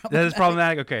 That is problematic. That is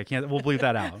problematic. Okay, we'll bleep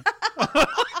that out.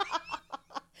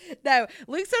 No,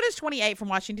 Luke Stone is 28 from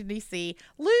Washington, D.C.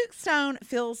 Luke Stone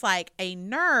feels like a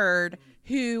nerd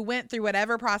who went through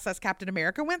whatever process Captain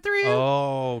America went through.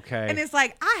 Oh, okay. And it's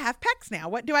like, I have pecs now.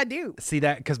 What do I do? See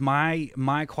that? Because my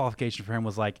qualification for him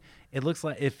was like, it looks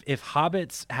like if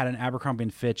hobbits had an Abercrombie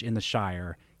and Fitch in the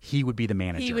Shire, he would be the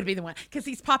manager. He would be the one. Because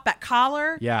he's popped that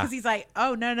collar. Yeah. Because he's like,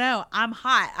 oh, no, I'm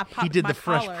hot. I popped He did my the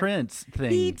Fresh collar. Prince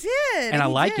thing. He did. And I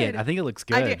He like did. it. I think it looks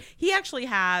I good. do. He actually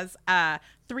has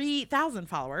 3,000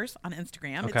 followers on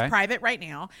Instagram. Okay. It's private right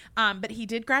now. But he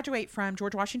did graduate from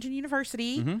George Washington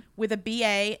University with a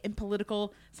BA in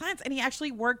political science. And he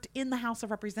actually worked in the House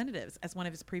of Representatives as one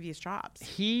of his previous jobs.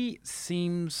 He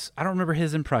seems, I don't remember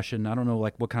his impression. I don't know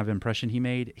like what kind of impression he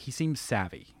made. He seems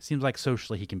savvy. Seems like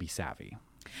socially he can be savvy.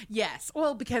 Yes.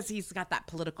 Well, because he's got that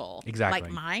political Exactly.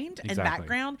 mind and Exactly.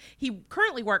 background. He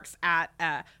currently works at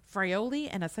Fraioli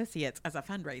and Associates as a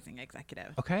fundraising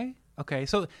executive. Okay.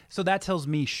 So that tells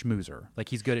me schmoozer. Like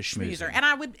he's good at schmoozing.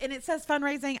 And it says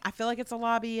fundraising. I feel like it's a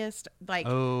lobbyist. Like,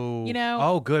 Oh. you know.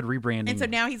 Oh, good rebranding. And so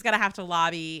now he's going to have to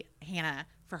lobby Hannah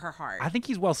for her heart. I think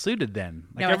he's well suited then.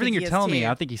 Like No, I everything think you're he is telling me, too.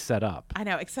 I think he's set up. I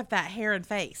know, except that hair and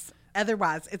face.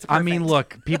 Otherwise, it's perfect. I mean,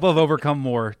 look, people have overcome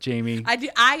more, Jamie.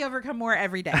 I overcome more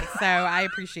every day, so I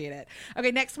appreciate it.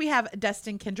 Okay, next we have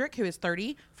Dustin Kendrick, who is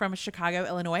 30 from Chicago,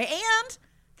 Illinois. And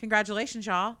congratulations,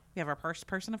 y'all. We have our first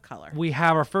person of color. We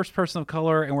have our first person of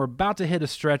color, and we're about to hit a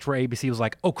stretch where ABC was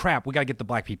like, oh, crap, we got to get the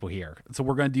black people here. So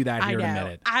we're going to do that here in a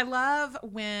minute. I love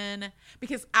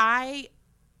because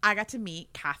I got to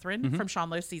meet Catherine from Sean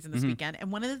Lowe's season this weekend,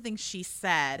 and one of the things she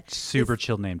said... Super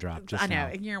chill name drop. Just I know, now.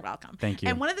 and you're welcome. Thank you.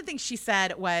 And one of the things she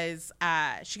said was,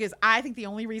 she goes, I think the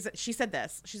only reason... She said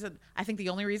this. She said, I think the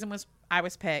only reason I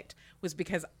was picked was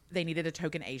because they needed a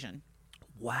token Asian.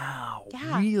 Wow.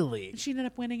 Yeah. Really? She ended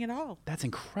up winning it all. That's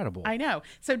incredible. I know.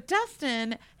 So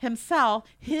Dustin himself,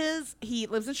 he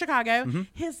lives in Chicago.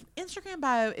 His Instagram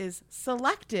bio is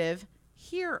selective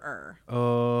hearer.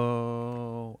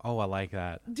 Oh, I like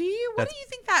that. What do you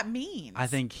think that means? I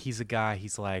think he's a guy,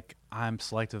 he's like, I'm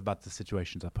selective about the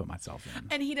situations I put myself in.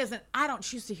 And I don't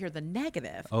choose to hear the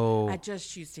negative. Oh. I just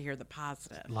choose to hear the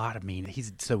positive. A lot of mean. He's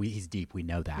deep. We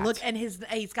know that. Look, and he's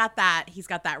got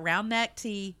that round neck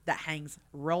tee that hangs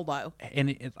real low.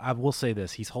 And I will say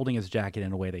this: he's holding his jacket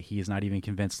in a way that he is not even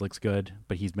convinced looks good,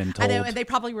 but he's been told. I know, and they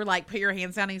probably were like, "Put your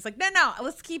hands down." And he's like, "No,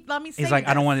 let me." He's like,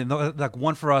 "I don't want it. Like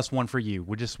one for us, one for you.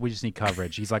 We just need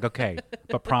coverage." He's like, "Okay,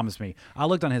 but promise me." I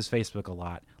looked on his Facebook a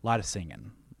lot of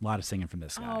singing. A lot of singing from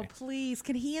this guy. Oh, please.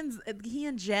 Can he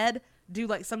and Jed do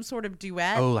like some sort of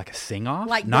duet? Oh, like a sing-off?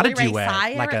 Like not Billy a Ray duet.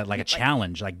 Cyrus? Like a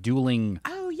challenge, like dueling.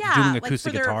 Oh, yeah. Dueling like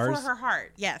acoustic guitars. For her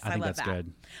heart. Yes, I think love that's that.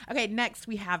 good. Okay, next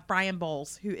we have Brian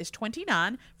Bowles, who is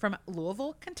 29 from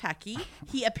Louisville, Kentucky.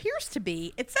 He appears to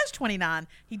be, it says 29.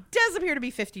 He does appear to be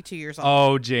 52 years old.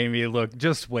 Oh, Jamie, look,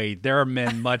 just wait. There are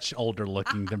men much older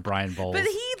looking than Brian Bowles. But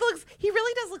he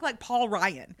really does look like Paul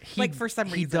Ryan. For some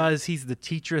reason. He does. He's the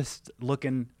teacherest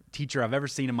looking teacher I've ever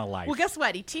seen in my life. Well, guess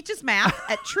what? He teaches math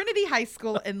at Trinity High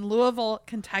School in Louisville,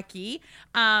 Kentucky.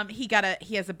 He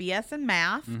has a BS in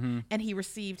math, and he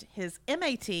received his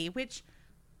MAT, which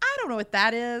I don't know what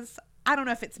that is. I don't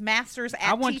know if it's masters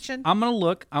at teaching. I'm going to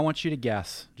look. I want you to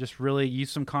guess. Just really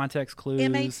use some context clues.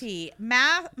 MAT.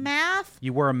 Math.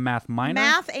 You were a math minor?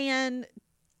 Math and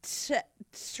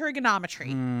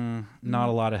trigonometry. Not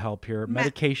a lot of help here.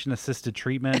 Medication-assisted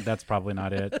treatment. That's probably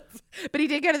not it. But he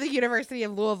did go to the University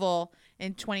of Louisville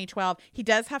in 2012. He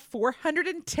does have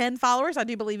 410 followers. I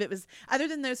do believe it was, other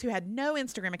than those who had no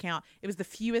Instagram account, it was the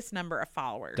fewest number of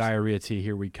followers. Diarrhea tea,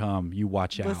 here we come. You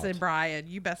watch out. Listen, Brian,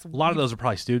 you best. A lot of those are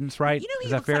probably students, right? You know,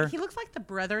 Is that fair? he looks like the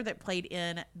brother that played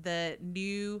in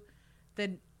the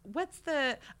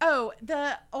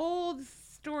old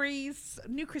stories,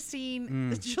 New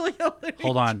Christine, Julia.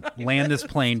 Hold on. Land this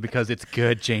plane because it's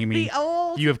good, Jamie.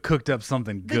 You have cooked up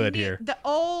something good here. The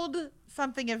old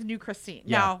something of New Christine.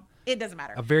 Yeah. No, it doesn't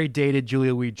matter. A very dated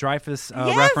Julia Louis-Dreyfus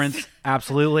Yes! reference.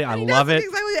 Absolutely. I love it.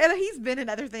 Exactly, and he's been in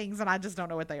other things, and I just don't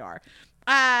know what they are.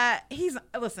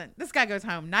 Listen, this guy goes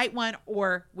home night 1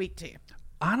 or week 2.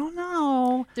 I don't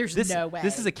know. There's no way.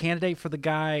 This is a candidate for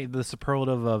the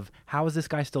superlative of how is this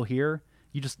guy still here?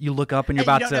 You look up and you're And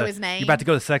you about don't to know his name. You're about to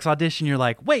go to sex audition. You're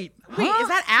like, wait, Is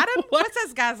that Adam? What? What's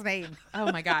this guy's name?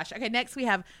 Oh my gosh. Okay, next we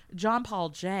have John Paul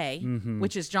J,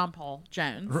 which is John Paul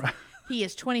Jones. He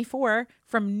is 24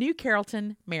 from New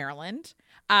Carrollton, Maryland.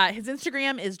 His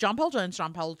Instagram is John Paul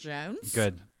Jones.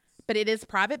 Good. But it is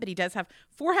private, but he does have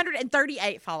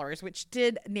 438 followers, which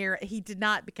he did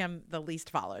not become the least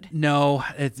followed. No,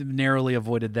 it's narrowly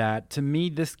avoided that. To me,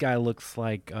 this guy looks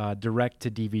like a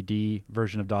direct-to-DVD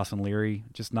version of Dawson Leary.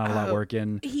 Just not a lot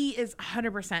working. He is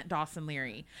 100% Dawson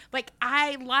Leary.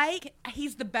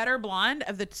 He's the better blonde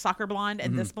of the soccer blonde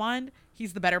and this blonde.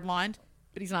 He's the better blonde,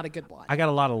 but he's not a good blonde. I got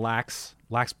a lot of lax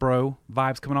bro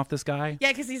vibes coming off this guy.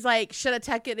 Yeah, because he's like, should I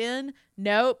tuck it in?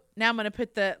 Nope. Now I'm gonna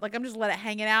put I'm just let it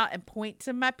hang it out and point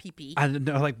to my pee-pee. I don't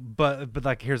know,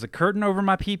 but here's a curtain over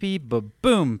my pee-pee, but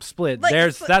boom, split.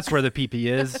 Like, That's where the pee-pee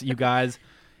is, you guys.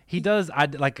 He does.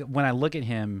 When I look at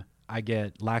him, I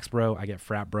get lax bro, I get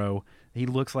frat bro. He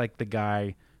looks like the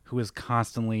guy who is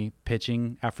constantly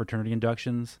pitching at fraternity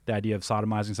inductions the idea of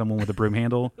sodomizing someone with a broom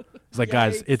handle. It's like,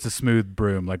 guys, it's a smooth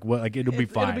broom. Like, what? Like, it'll be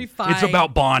fine. It'll be fine. It's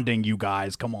about bonding, you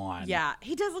guys. Come on. Yeah,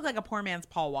 he does look like a poor man's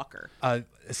Paul Walker. A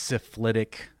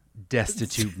syphilitic,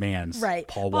 destitute man's Right.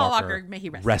 Paul Walker. May he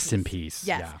rest in peace.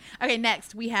 Yes. Yeah. Okay,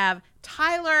 next we have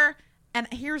Tyler. And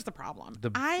here's the problem.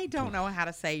 I don't know how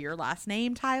to say your last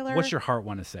name, Tyler. What's your heart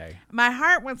want to say? My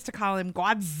heart wants to call him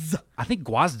Guaz. I think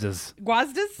Guazdas.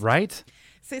 Guazdas? Right?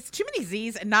 So it's too many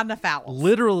Z's and not enough vowels.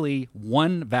 Literally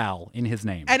one vowel in his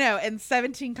name. I know, and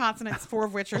 17 consonants, 4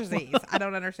 of which are Z's. I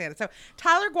don't understand it. So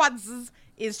Tyler Guaz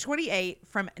is 28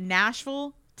 from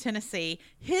Nashville, Tennessee.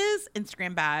 His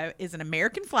Instagram bio is an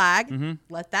American flag.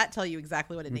 Let that tell you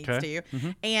exactly what it needs to.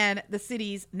 And the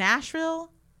cities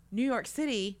Nashville, New York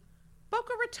City,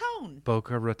 Boca Raton.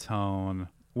 Boca Raton.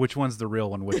 Which one's the real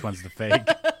one? Which one's the fake?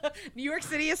 New York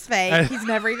City is fake. He's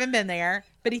never even been there,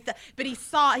 but he's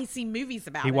seen movies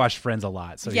about it. He watched Friends a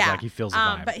lot, so he feels the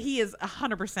vibe. But he is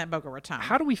 100% Boca Raton.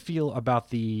 How do we feel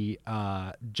about the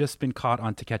just been caught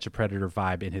on To Catch a Predator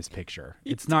vibe in his picture?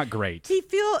 It's not great.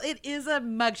 It is a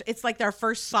mug. It's like their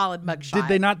first solid mug shot. Did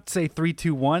they not say 3,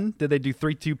 2, 1? Did they do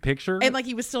 3, 2 picture? And like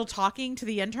he was still talking to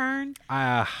the intern.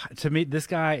 To me, this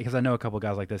guy, because I know a couple of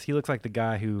guys like this, he looks like the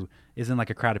guy who is in like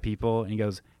a crowd of people and he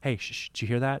goes, "Hey, did you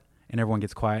hear that?" And everyone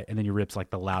gets quiet, and then he rips like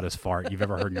the loudest fart you've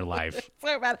ever heard in your life.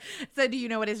 So bad. So do you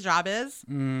know what his job is?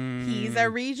 He's a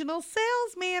regional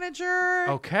sales manager.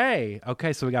 Okay,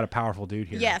 so we got a powerful dude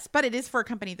here. Yes, but it is for a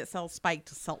company that sells spiked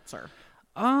seltzer.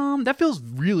 That feels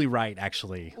really right,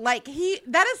 actually. Like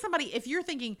that is somebody, if you're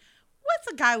thinking, what's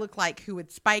a guy look like who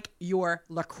would spike your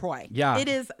LaCroix? Yeah. It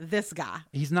is this guy.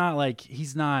 He's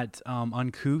not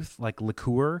uncouth like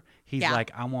liqueur. He's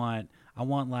like, I want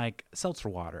like seltzer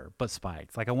water, but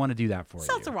spiked. Like, I want to do that for you.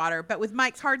 Seltzer water, but with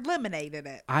Mike's Hard Lemonade in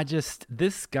it.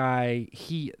 This guy,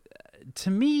 to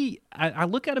me, I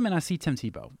look at him and I see Tim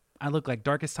Tebow. I look like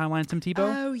Darkest Timeline Tim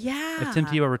Tebow. Oh, yeah. If Tim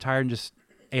Tebow retired and just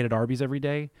ate at Arby's every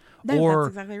day. No, or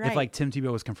that's exactly right. if like Tim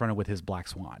Tebow was confronted with his Black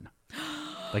Swan.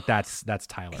 Like that's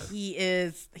Tyler. He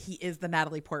is the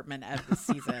Natalie Portman of the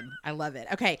season. I love it.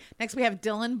 Okay, next we have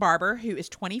Dylan Barber, who is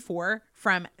 24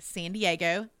 from San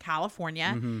Diego,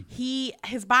 California. His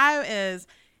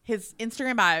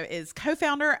Instagram bio is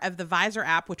co-founder of the Visor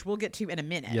app, which we'll get to in a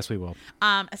minute. Yes, we will.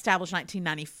 Established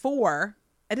 1994.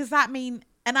 Does that mean?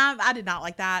 And I did not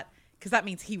like that. Because that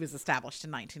means he was established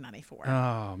in 1994.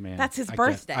 Oh, man. That's his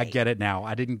birthday. I get it now.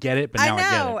 I didn't get it, but now I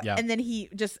get it. Yeah. And then he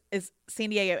just is San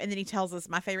Diego. And then he tells us,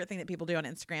 my favorite thing that people do on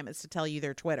Instagram is to tell you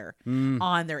their Twitter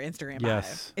on their Instagram bio.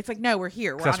 It's like, no, we're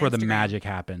here. We're that's on where Instagram. the magic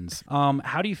happens.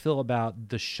 How do you feel about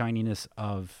the shininess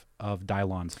of of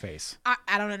Dylon's face.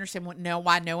 I don't understand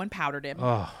why no one powdered him.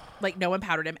 Like, no one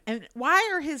powdered him. And why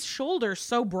are his shoulders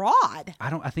so broad?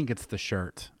 I think it's the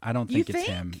shirt. I don't think it's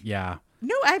him. Yeah.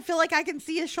 No, I feel like I can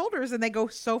see his shoulders and they go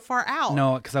so far out.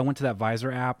 No, because I went to that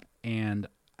Visor app and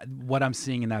what I'm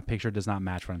seeing in that picture does not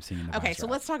match what I'm seeing in the Visor Okay, so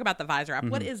let's talk about the Visor app.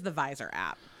 What is the Visor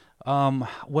app?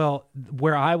 Well,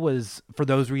 where I was, for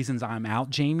those reasons I'm out,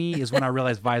 Jamie, is when I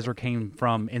realized Visor came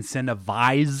from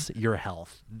incentivize your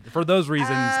health. For those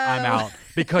reasons, I'm out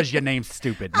because your name's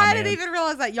stupid, my I man. didn't even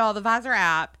realize that, y'all. The Visor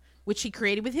app, which he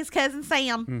created with his cousin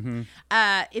Sam,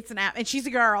 it's an app, and she's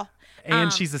a girl.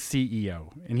 And she's a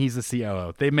CEO, and he's a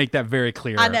COO. They make that very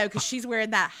clear. I know, because she's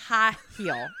wearing that high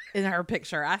heel in her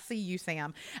picture. I see you,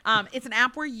 Sam. It's an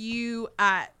app where you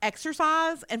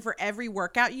exercise, and for every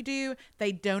workout you do,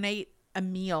 they donate a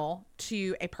meal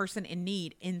to a person in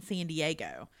need in San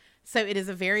Diego. So it is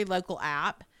a very local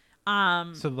app.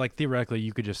 So, like, theoretically,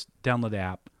 you could just download the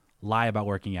app, lie about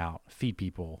working out, feed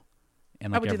people,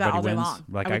 and, like, I would do that all day wins. long.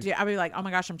 Like, I would be like, oh my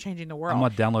gosh, I'm changing the world. I'm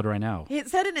going to download it right now. It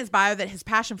said in his bio that his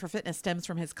passion for fitness stems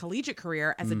from his collegiate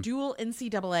career as a dual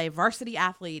NCAA varsity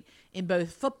athlete in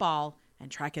both football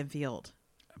and track and field.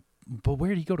 But where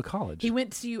did he go to college? He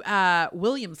went to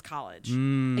Williams College.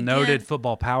 Again, Noted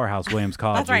football powerhouse, Williams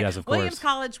College. That's right. Yes, of Williams course.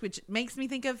 College, which makes me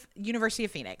think of University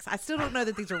of Phoenix. I still don't know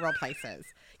that these are real places.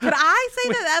 Could I say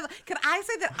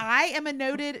that I am a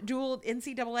noted dual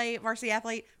NCAA varsity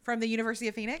athlete from the University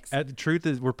of Phoenix? The truth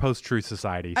is, we're post-truth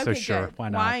society, so Okay, sure, good. why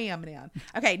not? Why am I on?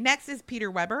 Okay, next is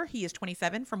Peter Weber. He is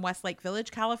 27 from Westlake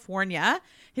Village, California.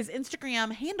 His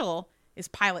Instagram handle is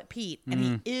Pilot Pete, and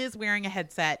he is wearing a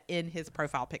headset in his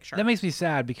profile picture. That makes me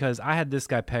sad because I had this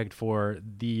guy pegged for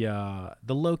the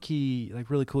low-key, like,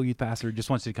 really cool youth pastor who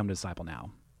just wants you to come to Disciple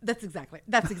Now. That's exactly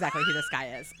who this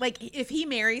guy is. Like, if he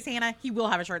marries Hannah, he will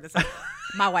have a shirt that says,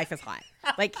 "My wife is hot."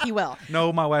 Like, he will.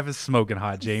 No, my wife is smoking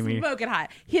hot, Jamie. Smoking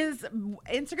hot. His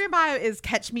Instagram bio is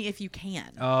 "Catch me if you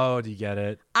can." Oh, do you get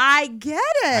it? I get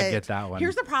it. I get that one.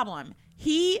 Here's the problem.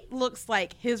 He looks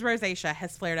like his rosacea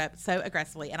has flared up so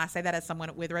aggressively, and I say that as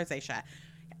someone with rosacea.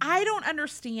 I don't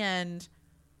understand.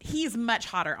 He's much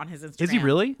hotter on his Instagram. Is he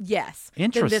really? Yes.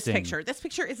 Interesting. Than this picture. This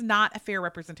picture is not a fair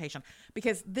representation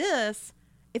because this.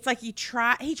 It's like he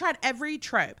tried every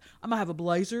trope. I'm going to have a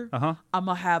blazer. I'm going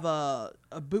to have a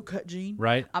bootcut jean.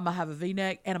 Right. I'm going to have a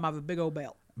V-neck, and I'm going to have a big old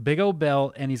belt. Big old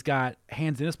belt, and he's got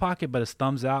hands in his pocket, but his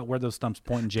thumbs out. Where are those thumbs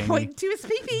pointing, Jamie? Pointing to his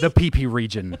pee-pee. The pee-pee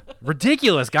region.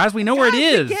 Ridiculous, guys. We know where it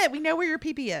is. We know where your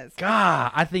pee-pee is.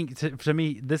 God, I think to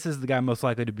me, this is the guy most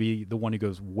likely to be the one who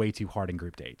goes way too hard in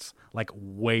group dates. Like,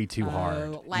 way too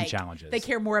hard in challenges. They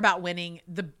care more about winning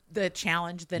the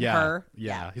challenge than her.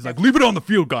 Yeah. He's like, leave it on the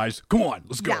field, guys. Come on,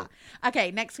 let's go. Yeah.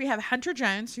 Okay, next we have Hunter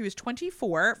Jones, who is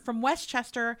 24 from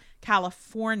Westchester,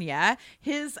 California.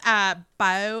 His Instagram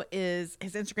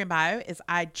bio is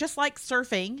I just like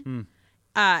surfing,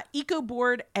 eco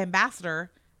board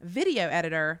ambassador, video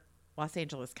editor, Los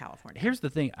Angeles, California. Here's the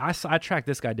thing. I tracked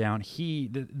this guy down.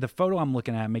 The photo I'm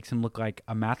looking at makes him look like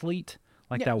a mathlete.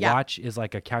 Like that watch is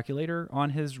like a calculator on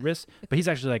his wrist, but he's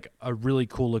actually like a really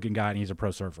cool looking guy and he's a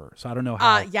pro surfer. So I don't know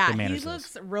how they manage he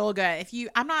looks real good.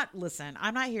 I'm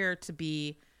not here to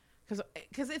be,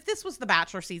 because if this was the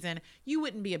Bachelor season, you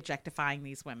wouldn't be objectifying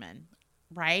these women,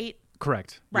 right?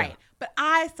 Correct. Right. Yeah. But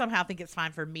I somehow think it's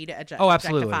fine for me to absolutely.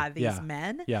 objectify these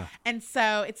men. Yeah. And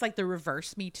so it's like the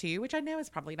reverse Me Too, which I know is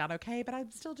probably not okay, but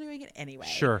I'm still doing it anyway.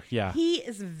 Sure. Yeah. He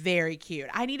is very cute.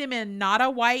 I need him in not a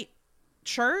white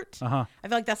shirt. I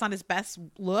feel like that's not his best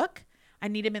look. I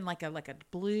need him in like a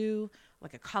blue,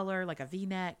 like a color, like a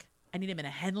V-neck. I need him in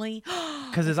a Henley.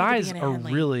 Because his eyes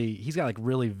are he's got like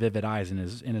really vivid eyes in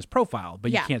his profile,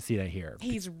 but you can't see that here.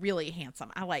 He's really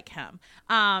handsome. I like him.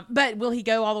 But will he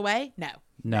go all the way?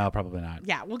 No, probably not.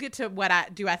 Yeah, we'll get to what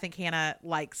I think Hannah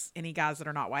likes any guys that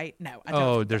are not white. No, I don't.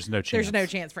 Oh, there's no chance. There's no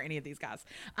chance for any of these guys.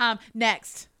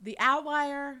 Next, the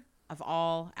outlier of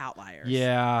all outliers.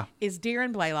 Yeah. Is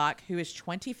Darren Blaylock, who is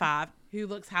 25, who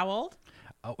looks how old?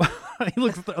 Oh, he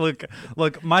looks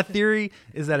look. My theory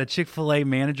is that a Chick-fil-A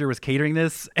manager was catering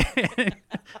this, and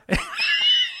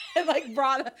like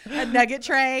brought a nugget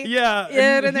tray. Yeah,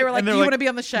 and they were like, "Do you want to be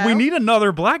on the show? We need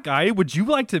another black guy. Would you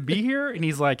like to be here?" And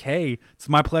he's like, "Hey, it's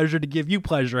my pleasure to give you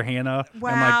pleasure, Hannah."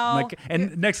 Wow.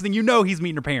 And next thing you know, he's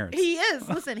meeting her parents. He is.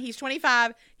 Listen, he's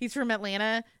 25. He's from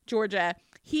Atlanta, Georgia.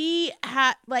 He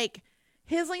had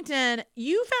his LinkedIn,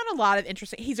 you found a lot of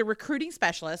interesting. He's a recruiting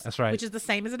specialist. That's right. Which is the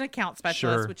same as an account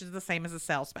specialist, which is the same as a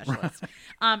sales specialist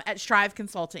at Strive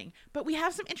Consulting. But we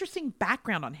have some interesting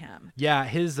background on him. Yeah,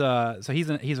 his so he's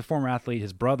a former athlete.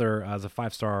 His brother is a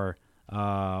 5-star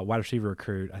wide receiver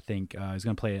recruit. I think he's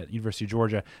going to play at University of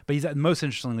Georgia. But most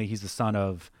interestingly, he's the son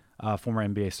of former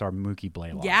NBA star Mookie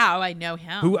Blaylock. Yeah, I know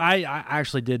him. Who I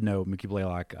actually did know Mookie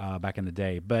Blaylock back in the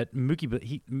day. But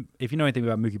if you know anything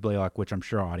about Mookie Blaylock, which I'm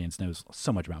sure our audience knows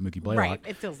so much about Mookie Blaylock. Right,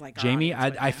 it feels like Jamie,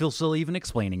 I feel silly even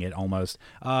explaining it almost.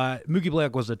 Mookie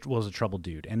Blaylock was a troubled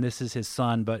dude, and this is his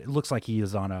son, but it looks like he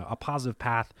is on a positive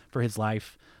path for his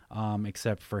life.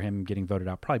 Except for him getting voted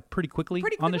out probably pretty quickly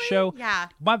on the show. Yeah.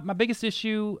 My biggest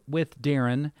issue with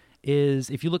Darren is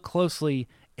if you look closely,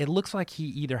 it looks like he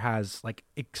either has like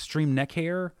extreme neck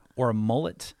hair or a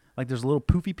mullet. Like there's a little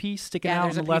poofy piece sticking out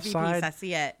on the left side. I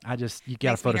see it. You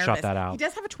got to Photoshop that out. He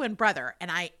does have a twin brother,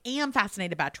 and I am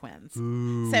fascinated by twins.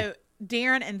 Ooh. So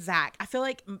Darren and Zach, I feel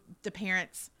like the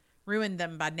parents ruined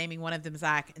them by naming one of them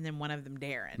Zach and then one of them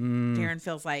Darren. Darren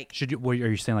feels like... Are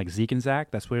you saying like Zeke and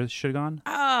Zach? That's where it should have gone?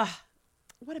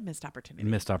 What a missed opportunity.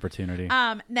 Missed opportunity.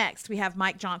 Next, we have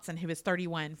Mike Johnson, who is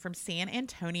 31 from San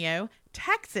Antonio,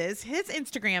 Texas. His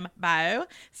Instagram bio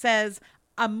says,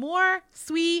 "Amor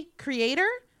sui creator.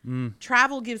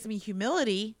 Travel gives me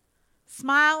humility.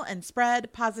 Smile and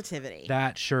spread positivity."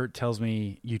 That shirt tells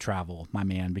me you travel, my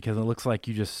man, because it looks like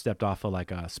you just stepped off of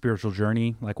like a spiritual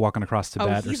journey, like walking across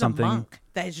Tibet or something. He's a monk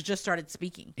that has just started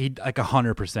speaking. He like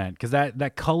 100%, because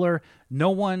that color, no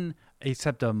one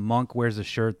except a monk wears a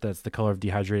shirt that's the color of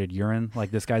dehydrated urine, like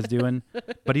this guy's doing.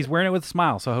 But he's wearing it with a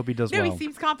smile, so I hope he does well. No, he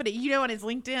seems confident. You know, on his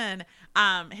LinkedIn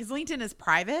is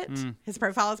private. His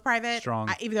profile is private. Strong.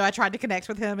 Even though I tried to connect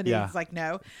with him, and he's like,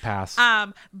 no. Pass.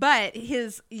 But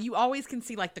you always can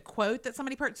see like the quote that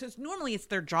somebody purchases. Normally, it's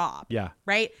their job. Yeah.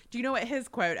 Right? Do you know what his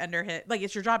quote under his, like,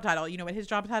 it's your job title. You know what his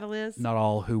job title is? Not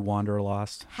all who wander are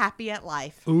lost. Happy at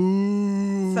life.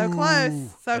 Ooh. So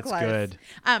close. That's good.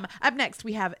 Up next,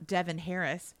 we have Devin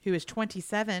Harris, who is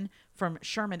 27 from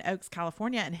Sherman Oaks,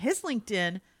 California. And his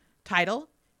LinkedIn title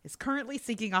is currently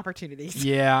seeking opportunities.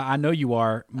 Yeah, I know you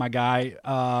are, my guy.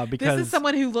 Because this is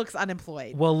someone who looks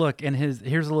unemployed. Well, look,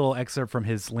 here's a little excerpt from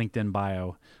his LinkedIn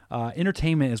bio.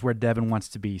 Entertainment is where Devin wants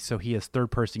to be, so he is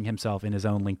third-personing himself in his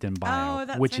own LinkedIn bio,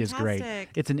 which is great.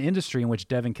 It's an industry in which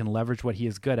Devin can leverage what he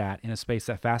is good at in a space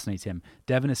that fascinates him.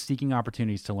 Devin is seeking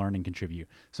opportunities to learn and contribute.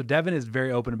 So Devin is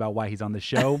very open about why he's on the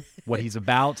show, what he's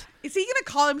about. Is he going to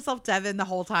call himself Devin the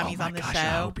whole time he's on the show?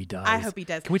 I hope he does. I hope he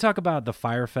does. Can we talk about the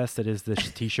Fire Fest that is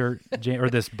this T-shirt or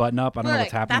this button-up? I don't know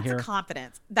what's happening here. That's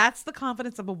confidence. That's the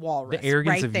confidence of a walrus. The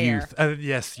arrogance right of there. youth.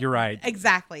 Yes, you're right.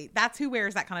 Exactly. That's who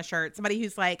wears that kind of shirt. Somebody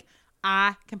who's like,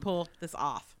 I can pull this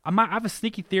off. I have a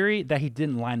sneaky theory that he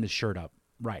didn't line the shirt up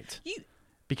right.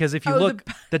 Because if you look,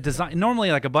 the design, normally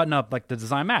like a button up, like the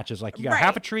design matches, like you got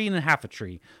half a tree and then half a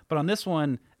tree. But on this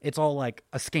one, it's all like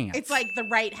a scan. It's like the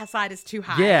right side is too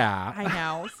high. Yeah. I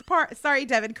know. Sorry,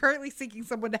 Devin. Currently seeking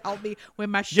someone to help me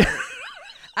with my shirt.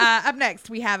 Up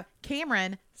next, we have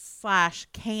Cameron/Cam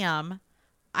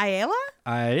Ayala?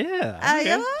 Yeah.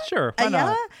 Ayala? Okay. Sure. Why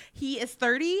not? He is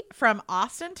 30 from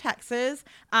Austin, Texas.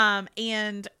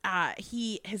 And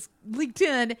his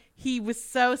LinkedIn, he was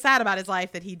so sad about his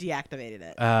life that he deactivated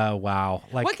it. Wow.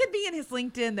 Like, what could be in his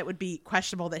LinkedIn that would be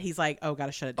questionable that he's like, oh,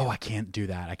 gotta shut it down? Oh, I can't do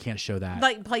that. I can't show that.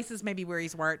 Like places maybe where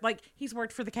he's worked. Like he's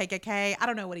worked for the KKK. I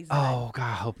don't know what he's done. Oh, God,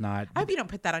 I hope not. I hope you don't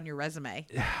put that on your resume.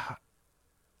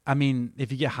 I mean,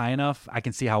 if you get high enough, I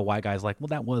can see how white guys like, well,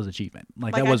 that was achievement.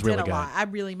 Like that was really good. I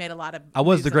really made a lot of. I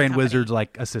was the Grand Wizard's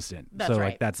like assistant. That's so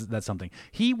right. like that's something.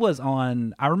 He was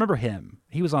on, I remember him.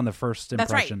 He was on the First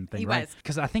Impression thing, He right? was.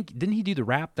 Because I think, didn't he do the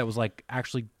rap that was like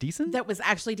actually decent? That was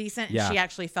actually decent. Yeah. And she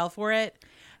actually fell for it.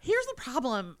 Here's the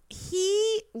problem.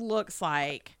 He looks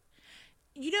like,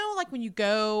 you know, like when you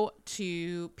go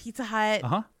to Pizza Hut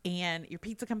and your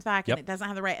pizza comes back and it doesn't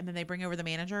have the right, and then they bring over the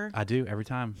manager. I do every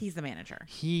time. He's the manager.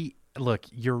 Look,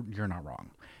 you're not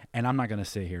wrong. And I'm not going to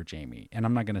sit here, Jamie, and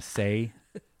I'm not going to say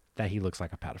that he looks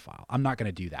like a pedophile. I'm not going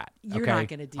to do that. You're okay? not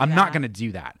going to do that. I'm not going to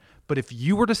do that. But if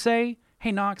you were to say,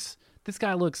 hey, Knox, this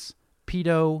guy looks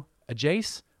pedo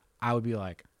adjacent, I would be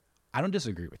like, I don't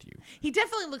disagree with you. He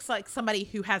definitely looks like somebody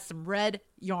who has some red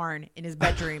yarn in his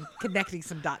bedroom connecting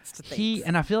some dots to things.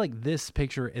 And I feel like this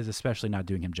picture is especially not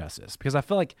doing him justice because I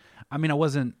feel like, I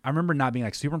remember not being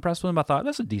like super impressed with him. I thought,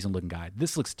 that's a decent looking guy.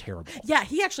 This looks terrible. Yeah,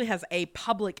 he actually has a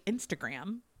public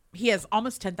Instagram. He has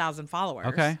almost 10,000 followers.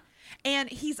 Okay. And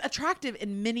he's attractive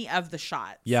in many of the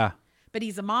shots. Yeah. But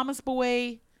he's a mama's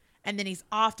boy, and then he's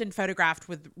often photographed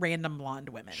with random blonde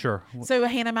women. Sure. So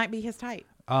Hannah might be his type.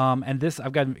 And this,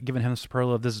 given him a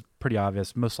superlative. This is pretty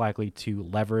obvious, most likely to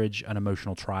leverage an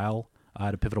emotional trial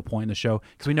at a pivotal point in the show.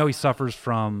 Because we know he suffers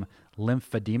from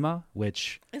lymphedema,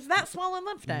 which... Is that swollen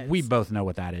lymph nodes? We both know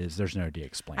what that is. There's no need to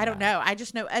explain I don't know. I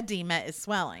just know edema is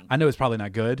swelling. I know it's probably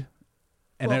not good.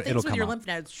 and well, it'll things with come your up. lymph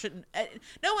nodes shouldn't.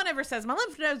 No one ever says my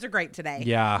lymph nodes are great today.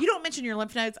 Yeah. You don't mention your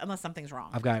lymph nodes unless something's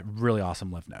wrong. I've got really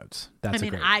awesome lymph nodes. That's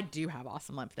great. I do have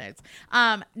awesome lymph nodes.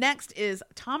 Next is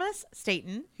Thomas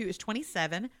Staten, who is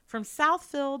 27 from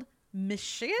Southfield,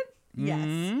 Michigan.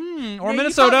 Yes. Or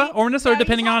Minnesota,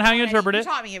 depending on how you interpret You it.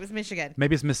 taught me it was Michigan.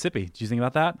 Maybe it's Mississippi. Did you think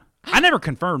about that? I never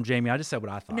confirmed, Jamie. I just said what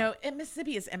I thought. No,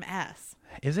 Mississippi is MS.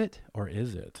 Is it or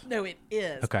is it? No, it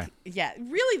is. Okay. Yeah.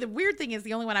 Really, the weird thing is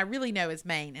the only one I really know is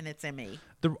Maine, and it's ME.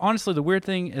 Honestly, the weird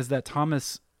thing is that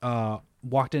Thomas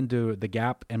walked into the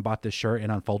Gap and bought this shirt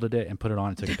and unfolded it and put it on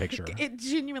and took a picture. It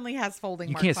genuinely has folding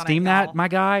You marks can't on steam it, that, y'all. my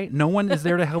guy. No one is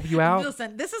there to help you out.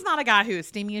 Listen, this is not a guy who is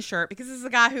steaming his shirt because this is a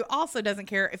guy who also doesn't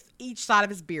care if each side of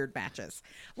his beard matches.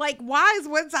 Like, why is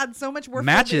one side so much more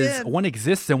Matches. filled in? One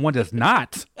exists and one does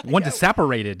not. One is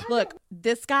separated. Look,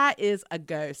 this guy is a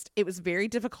ghost. It was very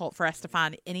difficult for us to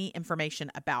find any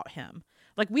information about him.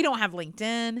 Like, we don't have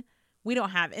LinkedIn. We don't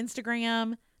have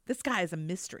Instagram. This guy is a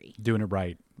mystery. Doing it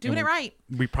right. Doing it right.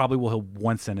 We probably will have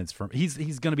one sentence from. He's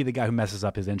going to be the guy who messes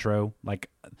up his intro. Like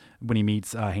when he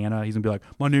meets Hannah, he's going to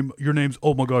be like, your name's,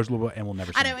 oh my gosh, and we'll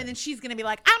never say I know, anything. and then she's going to be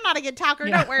like, I'm not a good talker.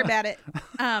 Don't worry about it.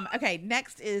 Okay,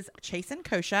 next is Chasen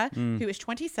Kosha, who is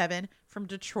 27 from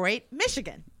Detroit,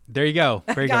 Michigan. There you go.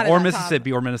 Very Got good. it Or that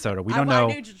Mississippi or Minnesota. We don't I know.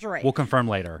 knew Detroit. We'll confirm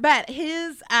later. But he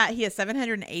has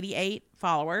 788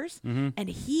 followers, and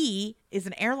he is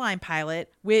an airline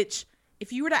pilot, which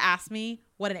if you were to ask me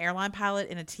what an airline pilot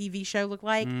in a TV show looked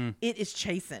like, it is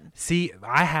Chasen. See,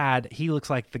 he looks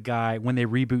like the guy, when they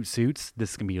reboot Suits, this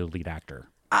is going to be a lead actor.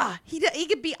 He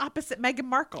could be opposite Meghan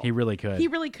Markle. He really could. He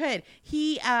really could.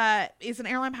 He is an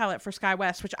airline pilot for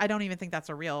SkyWest, which I don't even think that's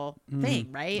a real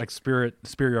thing, right? Like Spirit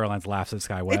Airlines laughs at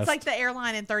SkyWest. It's like the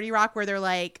airline in 30 Rock where they're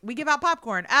like, we give out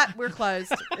popcorn. We're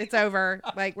closed. It's over.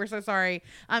 Like, we're so sorry.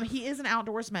 He is an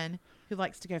outdoorsman who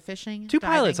likes to go fishing. Two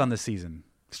diving. pilots on this season.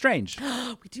 Strange.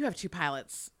 We do have two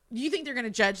pilots. Do you think they're going to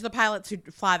judge the pilots who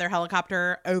fly their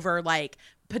helicopter over like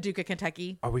Paducah,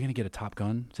 Kentucky? Are we going to get a Top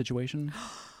Gun situation?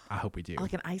 I hope we do.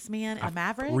 Like an Iceman and a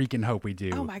Maverick? Freaking hope we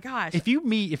do. Oh my gosh. If you're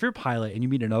a pilot and you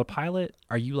meet another pilot,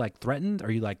 are you like threatened? Or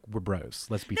are you like, we're bros?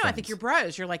 Let's be No, friends. I think you're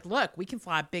bros. You're like, look, we can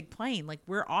fly a big plane. Like,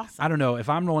 we're awesome. I don't know. If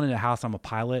I'm rolling in a house, I'm a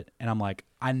pilot, and I'm like,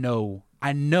 I know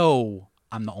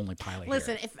I'm the only pilot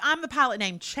Listen, here. if I'm the pilot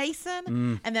named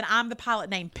Chasen and then I'm the pilot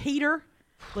named Peter,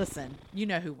 listen, you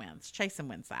know who wins. Chasen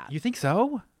wins that. You think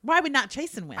so? Why would not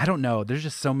Chasen win? I don't know. There's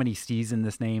just so many C's in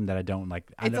this name that I don't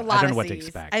like. It's a I lot don't of know what to C's.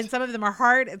 expect. And some of them are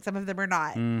hard and some of them are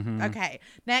not. Mm-hmm. Okay.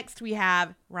 Next, we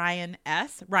have Ryan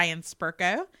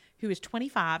Spurko, who is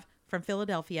 25 from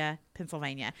Philadelphia,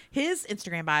 Pennsylvania. His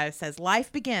Instagram bio says,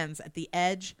 life begins at the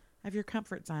edge of your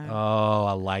comfort zone. Oh,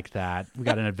 I like that. We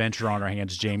got an adventure on our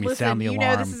hands, Jamie. Listen, Sound the you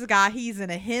alarm. know this is a guy, he's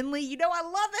in a Henley. You know I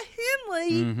love a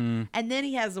Henley. Mm-hmm. And then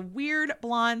he has a weird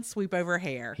blonde sweep over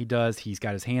hair. He does. He's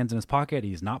got his hands in his pocket.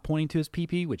 He's not pointing to his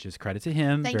pee-pee, which is credit to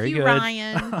him. Thank Very you, good.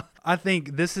 Ryan. I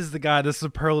think this is the guy, the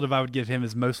superlative I would give him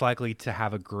is most likely to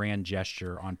have a grand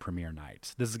gesture on premiere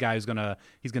night. This is the guy who's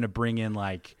he's gonna bring in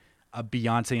like a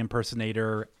Beyonce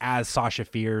impersonator as Sasha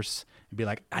Fierce and be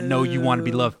like, I know you want to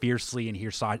be loved fiercely, and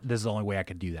here's this is the only way I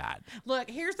could do that. Look,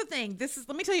 here's the thing.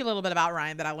 Let me tell you a little bit about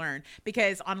Ryan that I learned,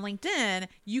 because on LinkedIn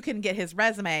you can get his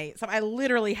resume. So I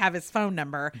literally have his phone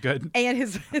number. Good. And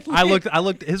his I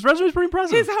looked. His resume's pretty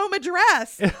impressive. his home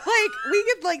address. Like, we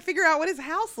could like figure out what his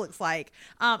house looks like.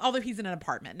 Although he's in an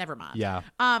apartment, never mind. Yeah.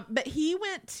 But he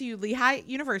went to Lehigh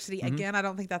University. Again, I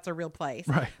don't think that's a real place.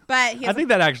 Right. But he I has think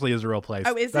that actually is a real place.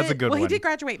 Oh, is That's it? a good well, one. he did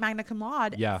graduate magna cum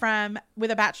laude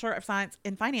with a Bachelor of Science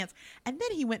in Finance. And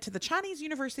then he went to the Chinese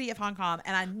University of Hong Kong.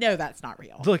 And I know that's not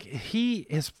real. Look,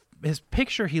 his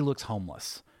picture, he looks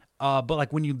homeless. But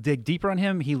like when you dig deeper on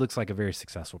him, he looks like a very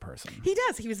successful person. He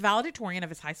does. He was valedictorian of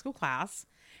his high school class.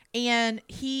 And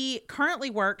he currently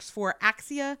works for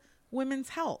Axia Women's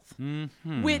Health,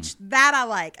 which that I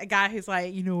like. A guy who's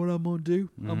like, you know what I'm going to do?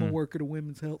 I'm going to work at a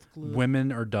women's health club.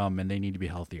 Women are dumb and they need to be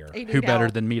healthier. They need Who better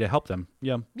help. than me to help them?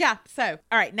 Yeah. Yeah. So,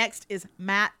 all right. Next is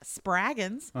Matt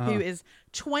Spraggins, who is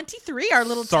 23, our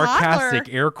little Sarcastic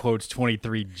toddler. air quotes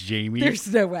 23, Jamie. There's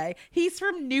no way. He's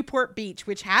from Newport Beach,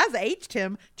 which has aged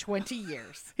him 20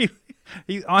 years.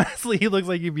 He honestly, he looks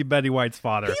like he'd be Betty White's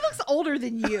father. He looks older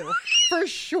than you, for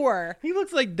sure. He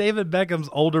looks like David Beckham's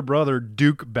older brother,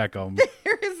 Duke Beckham.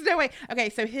 There is no way. Okay,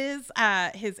 so his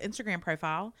Instagram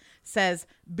profile says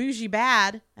bougie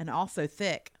bad and also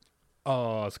thick.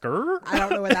 Skirt? I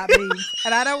don't know what that means.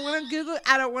 And I don't want to Google it.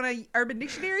 I don't want to Urban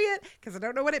Dictionary it because I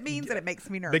don't know what it means and it makes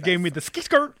me nervous. They gave me the ski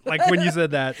skirt, like when you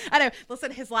said that. I know.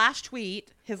 Listen, his last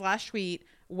tweet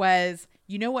was,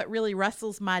 you know what really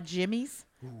rustles my jimmies?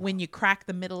 when you crack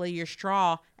the middle of your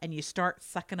straw and you start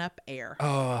sucking up air.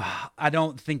 Oh, I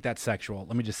don't think that's sexual.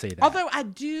 Let me just say that. Although I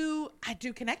do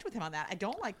connect with him on that. I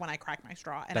don't like when I crack my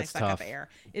straw and That's I suck tough. up air.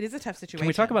 It is a tough situation. Can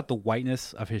we talk about the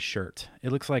whiteness of his shirt?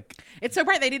 It looks like it's so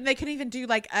bright. They couldn't even do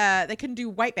they couldn't do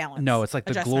white balance. no. It's like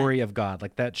the adjustment. glory of God.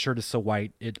 Like that shirt is so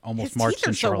white, it almost His marched teeth are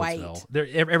in so Charlottesville. white.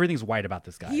 Everything's white about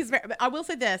this guy. I will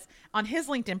say this on his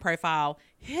LinkedIn profile.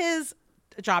 His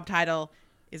job title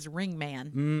is ring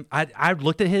man. I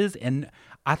looked at his and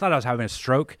I thought I was having a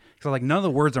stroke because like none of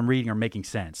the words I'm reading are making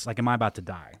sense. Like, am I about to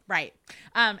die? Right.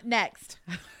 Next.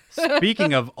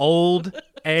 Speaking of old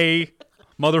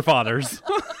mother fathers,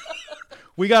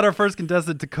 we got our first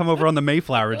contestant to come over on the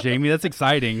Mayflower, Jamie. That's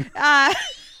exciting.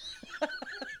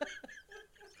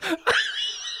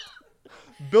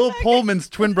 Bill Pullman's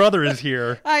twin brother is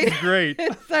here. He's great.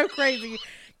 It's so crazy.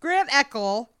 Grant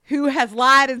Eckel, who has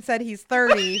lied and said he's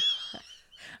 30.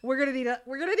 We're gonna need a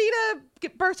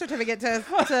birth certificate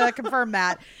to confirm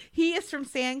that. He is from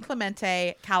San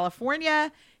Clemente,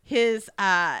 California. His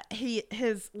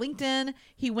LinkedIn,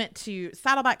 he went to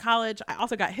Saddleback College. I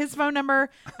also got his phone number,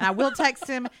 and I will text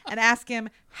him and ask him,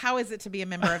 how is it to be a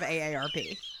member of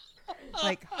AARP?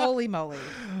 Like, holy moly.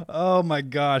 Oh my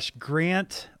gosh.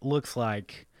 Grant looks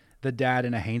like the dad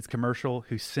in a Hanes commercial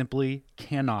who simply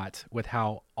cannot with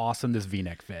how awesome this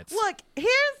V-neck fits. Look, his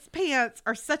pants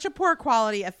are such a poor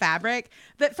quality of fabric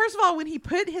that, first of all, when he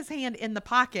put his hand in the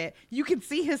pocket, you can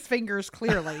see his fingers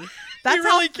clearly. That's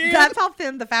that's how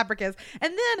thin the fabric is.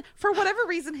 And then, for whatever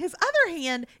reason, his other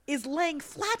hand is laying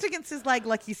flat against his leg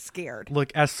like he's scared.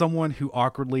 Look, as someone who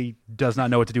awkwardly does not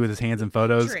know what to do with his hands in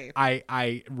photos, True.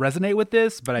 I resonate with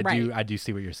this, but Right. I do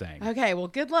see what you're saying. Okay, well,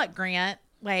 good luck, Grant.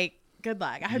 Like, good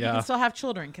luck. I hope you can still have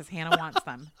children because Hannah wants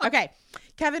them. Okay.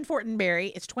 Kevin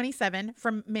Fortenberry is 27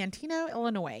 from Manteno,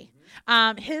 Illinois.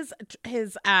 His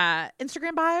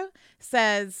Instagram bio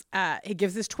says he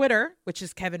gives his Twitter, which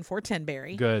is Kevin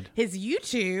Fortenberry. Good. His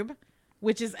YouTube,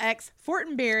 which is X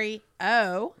Fortenberry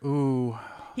O. Ooh.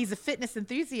 He's a fitness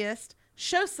enthusiast.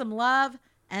 Show some love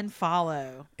and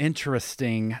follow.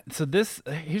 Interesting. So this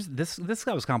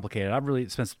guy was complicated. I've really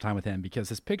spent some time with him because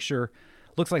his picture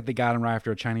looks like they got him right after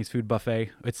a Chinese food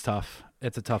buffet. It's tough.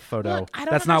 It's a tough photo. Look, I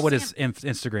don't That's not what his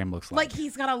understand. Instagram looks like. Like,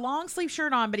 he's got a long sleeve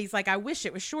shirt on, but he's like, I wish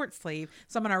it was short sleeve.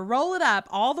 So I'm going to roll it up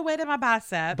all the way to my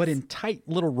biceps. But in tight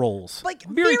little rolls. Like,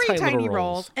 very tight tiny little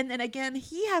rolls. And then again,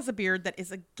 he has a beard that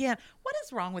is, again, what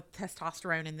is wrong with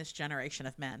testosterone in this generation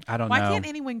of men? I don't Why know. can't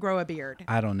anyone grow a beard?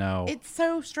 I don't know. It's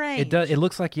so strange. It does. It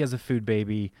looks like he has a food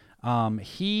baby. I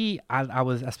spent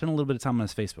a little bit of time on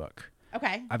his Facebook.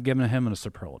 Okay. I've given him a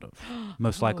superlative,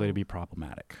 most likely to be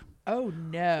problematic. Oh,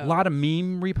 no. A lot of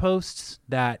meme reposts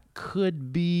that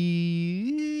could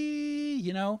be,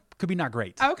 could be not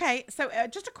great. Okay. So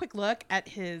just a quick look at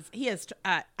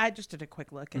I just did a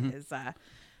quick look at his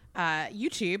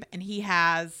YouTube, and he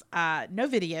has no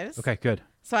videos. Okay, good.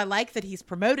 So I like that he's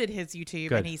promoted his YouTube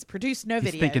Good. and he's produced no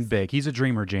videos. He's thinking big. He's a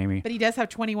dreamer, Jamie. But he does have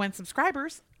 21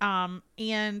 subscribers.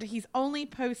 And he's only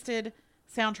posted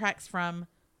soundtracks from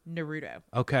Naruto.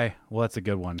 Okay, well, that's a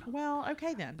good one. Well,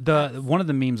 okay then. One of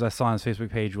the memes I saw on his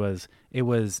Facebook page was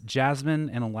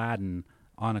Jasmine and Aladdin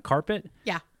on a carpet.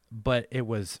 Yeah. But it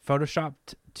was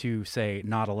photoshopped to say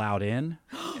not allowed in.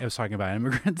 It was talking about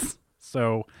immigrants.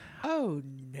 So oh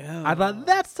no. I thought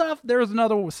that's tough. There was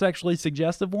another sexually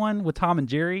suggestive one with Tom and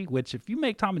Jerry, which if you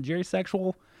make Tom and Jerry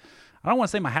sexual, I don't want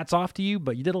to say my hat's off to you,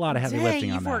 but you did a lot of heavy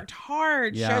lifting on you've that. worked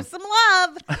hard. Yeah. Show some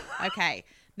love. Okay.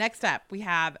 Next up, we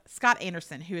have Scott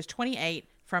Anderson, who is 28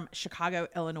 from Chicago,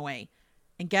 Illinois.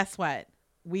 And guess what?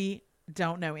 We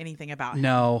don't know anything about him.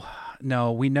 No.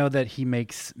 We know that he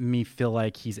makes me feel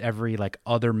like he's every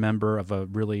other member of a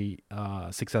really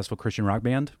successful Christian rock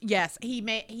band. Yes, he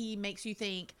makes you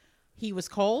think he was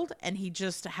cold and he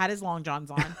just had his long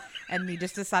johns on and he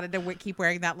just decided to keep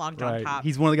wearing that long john top.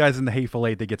 He's one of the guys in the Hateful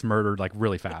Eight that gets murdered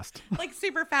really fast. Like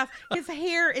super fast. His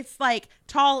hair is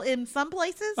tall in some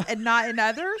places and not in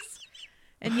others.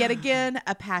 And yet again,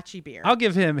 a patchy beard. I'll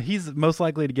give him, he's most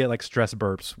likely to get stress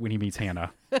burps when he meets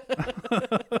Hannah.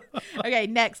 Okay,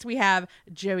 next we have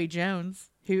Joey Jones,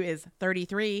 who is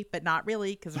 33, but not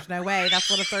really, because there's no way that's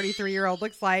what a 33-year-old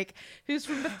looks like, who's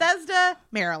from Bethesda,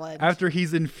 Maryland. After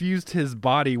he's infused his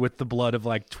body with the blood of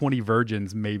 20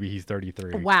 virgins, maybe he's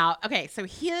 33. Wow. Okay, so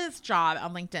his job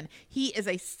on LinkedIn, he is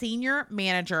a senior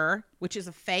manager, which is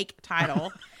a fake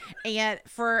title, and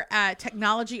for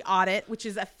technology audit, which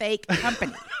is a fake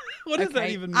company. What does that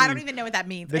even mean? I don't even know what that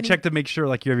means. They check to make sure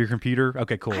like you have your computer.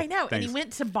 Okay, cool. I know. Thanks. And he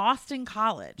went to Boston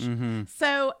College. Mm-hmm.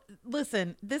 So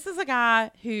listen, this is a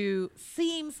guy who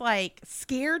seems like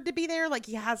scared to be there. Like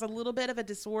he has a little bit of a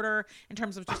disorder in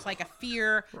terms of just like a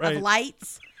fear Right. of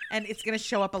lights. And it's going to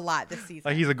show up a lot this season.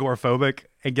 Like he's agoraphobic.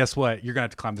 And guess what? You're going to have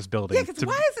to climb this building. Yeah, because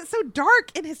why is it so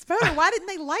dark in his photo? Why didn't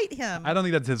they light him? I don't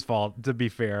think that's his fault, to be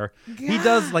fair. He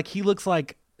does, like, he looks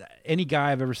like any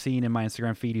guy I've ever seen in my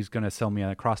Instagram feed who's going to sell me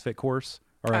a CrossFit course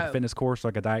or a fitness course,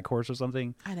 like a diet course or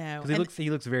something. I know. Because he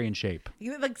looks very in shape.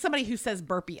 Like somebody who says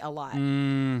burpee a lot.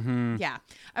 Mm-hmm. Yeah.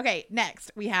 Okay,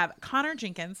 next we have Connor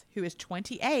Jenkins, who is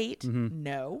 28. Mm-hmm.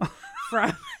 No.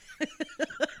 From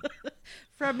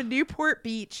from Newport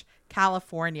Beach,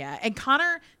 California. And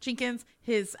Connor Jenkins,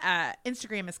 his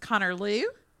Instagram is Connor Lou.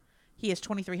 He has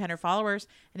 2,300 followers.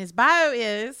 And his bio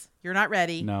is, you're not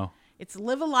ready. No. It's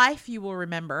live a life you will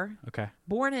remember. Okay.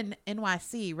 Born in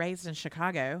NYC, raised in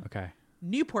Chicago. Okay.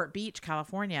 Newport Beach,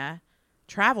 California.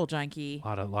 Travel junkie.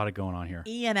 A lot of going on here.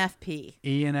 ENFP.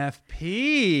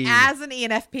 ENFP. As an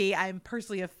ENFP, I'm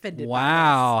personally offended by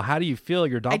Wow. How do you feel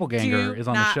your this. doppelganger is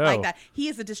on the show? Like that. He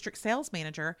is a district sales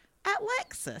manager at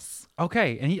Lexus.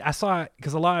 Okay. And I saw,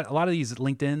 because a lot of these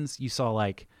LinkedIns, you saw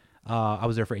like, I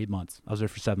was there for 8 months. I was there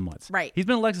for 7 months. Right. He's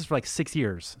been at Lexus for like 6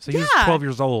 years. So he was Yeah. 12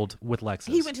 years old with Lexus.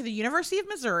 He went to the University of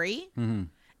Missouri,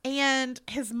 and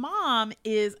his mom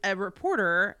is a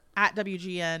reporter at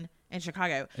WGN in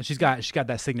Chicago. And she's got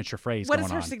that signature phrase What going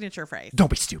is her on. signature phrase? Don't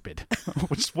be stupid.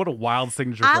 What a wild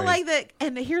signature phrase. I like that.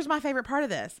 And here's my favorite part of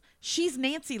this. She's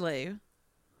Nancy Lou.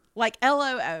 Like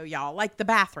LOO, y'all. Like the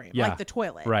bathroom. Yeah. Like the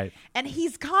toilet. Right. And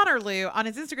he's Connor Lou on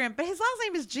his Instagram, but his last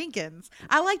name is Jenkins.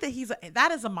 I like that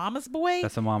that is a mama's boy.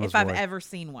 That's a mama's if I've boy. ever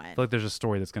seen one. I feel like there's a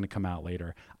story that's going to come out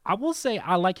later. I will say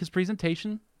I like his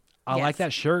presentation. I Yes. like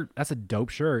that shirt. That's a dope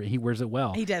shirt. He wears it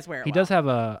well. He does wear it He well. does have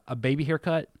a baby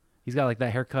haircut. He's got like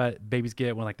that haircut babies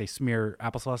get when like they smear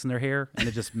applesauce in their hair and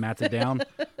it just mats it down.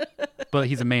 But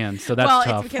he's a man, so that's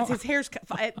tough. It's because his hair's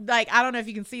like, I don't know if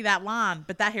you can see that line,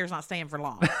 but that hair's not staying for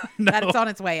long. That's on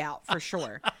its way out for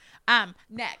sure.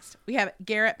 Next, we have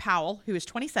Garrett Powell, who is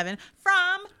 27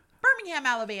 from Birmingham,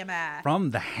 Alabama. From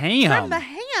the ham. From the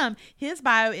ham. His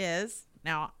bio is,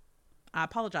 now, I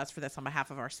apologize for this on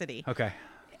behalf of our city. Okay.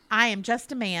 I am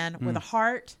just a man with a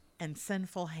heart and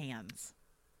sinful hands.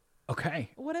 Okay.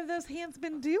 What have those hands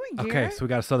been doing, Garrett? Okay, so we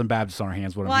got a Southern Baptist on our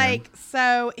hands. What I'm hearing.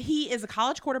 So he is a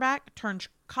college quarterback turned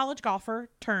college golfer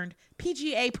turned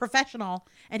PGA professional,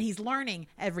 and he's learning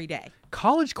every day.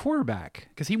 College quarterback,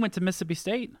 because he went to Mississippi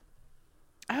State.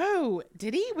 Oh,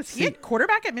 did he? Was he a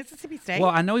quarterback at Mississippi State? Well,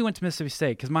 I know he went to Mississippi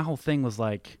State because my whole thing was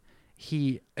like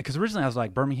because originally I was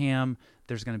like Birmingham,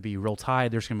 there's going to be Roll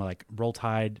Tide, there's going to be like Roll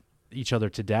Tide each other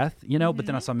to death, you know. But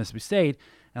then I saw Mississippi State,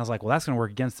 and I was like, well, that's going to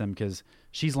work against them because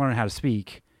she's learning how to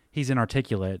speak. He's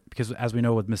inarticulate because, as we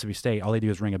know with Mississippi State, all they do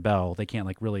is ring a bell. They can't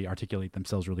like really articulate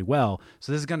themselves really well.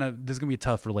 So this is gonna be a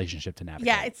tough relationship to navigate.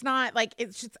 yeah, it's not like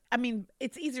it's just. I mean,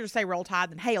 it's easier to say Roll Tide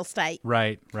than Hail State.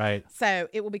 Right. So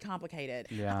it will be complicated.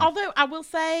 Yeah. Although I will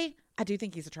say, I do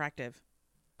think he's attractive.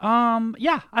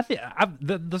 Yeah, I think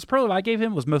the superlative I gave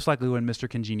him was most likely when Mr.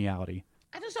 Congeniality.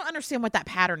 I just don't understand what that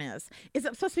pattern is. Is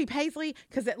it supposed to be Paisley?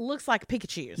 Because it looks like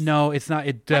Pikachu's. No, it's not.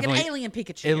 It definitely like an alien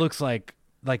Pikachu. It looks like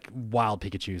wild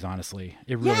Pikachus. Honestly,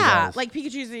 it really yeah, does. like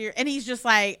Pikachu's. And he's just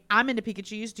like, I'm into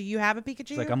Pikachus. Do you have a Pikachu?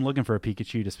 It's like I'm looking for a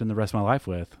Pikachu to spend the rest of my life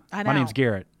with. I My know. name's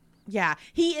Garrett. Yeah,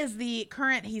 he is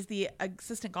he's the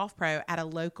assistant golf pro at a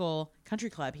local country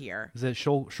club here. Is it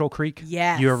Shoal Creek?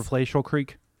 Yes. You ever play Shoal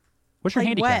Creek? What's your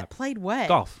handicap? Played what?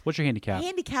 Golf. What's your handicap?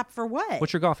 Handicap for what?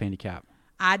 What's your golf handicap?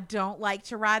 I don't like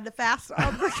to ride the fast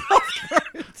on the golf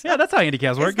cart. Yeah, that's how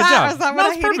handicaps work. Is Good that- job. is that No, what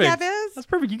that's a handicap perfect. is? That's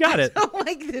perfect. You got it. I don't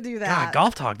like to do that. God,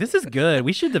 golf talk. This is good.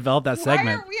 We should develop that Why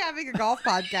segment. aren't we having a golf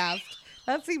podcast?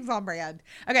 That seems on brand.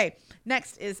 Okay,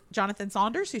 next is Jonathan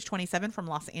Saunders, who's 27 from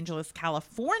Los Angeles,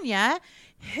 California.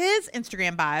 His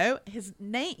Instagram bio, his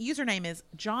username is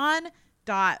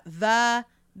John.the.Don.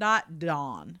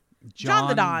 John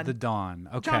the Don. The Don.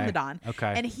 Okay. John the Don.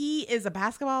 Okay. And he is a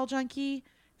basketball junkie.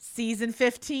 Season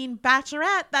 15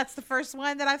 Bachelorette. That's the first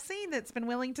one that I've seen that's been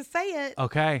willing to say it.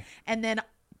 Okay. And then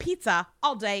pizza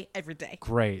all day, every day.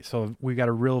 Great. So we got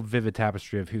a real vivid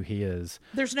tapestry of who he is.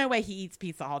 There's no way he eats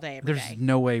pizza all day, every day. There's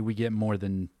no way we get more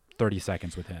than 30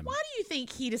 seconds with him. Why do you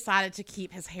think he decided to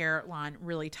keep his hairline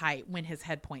really tight when his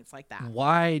head points like that?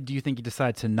 Why do you think he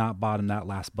decided to not bottom that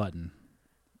last button?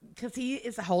 Because he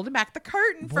is holding back the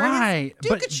curtain for Why? his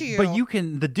Dukachu. But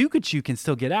the Dukachu can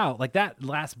still get out. Like that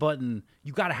last button,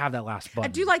 you got to have that last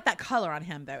button. I do like that color on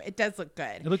him, though. It does look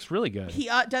good. It looks really good. He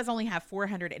does only have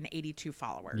 482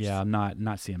 followers. Yeah, I'm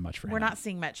not seeing much for him. We're not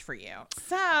seeing much for you.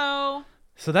 So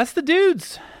So that's the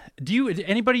dudes.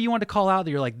 Anybody you want to call out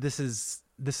that you're like, this is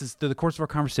through the course of our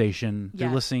conversation,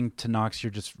 they're listening to Knox, your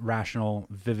just rational,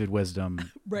 vivid wisdom.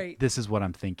 Right. This is what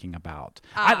I'm thinking about.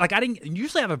 I didn't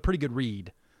usually have a pretty good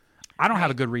read. I don't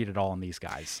have a good read at all on these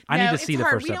guys. I need to see the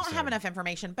first episode. We don't have enough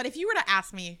information. But if you were to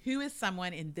ask me who is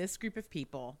someone in this group of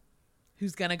people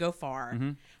who's going to go far,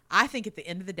 I think at the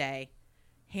end of the day,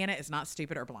 Hannah is not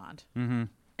stupid or blonde. Mm-hmm.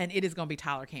 And it is going to be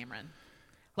Tyler Cameron.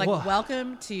 Like,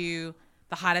 welcome to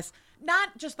the hottest,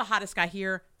 not just the hottest guy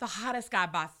here, the hottest guy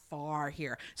by far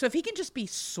here. So if he can just be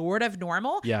sort of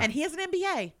normal, and he has an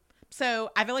MBA.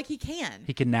 So I feel like he can.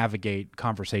 He can navigate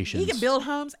conversations. He can build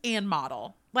homes and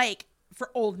model. Like, for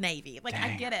Old Navy. Like,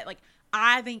 dang. I get it. Like,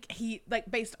 I think he,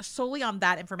 like, based solely on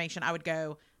that information, I would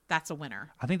go, that's a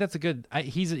winner. I think that's a good,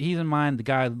 he's in mine. The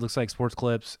guy looks like Sports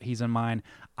Clips. He's in mine.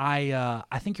 I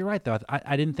think you're right, though.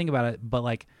 I didn't think about it, but,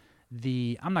 like,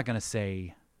 I'm going to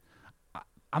say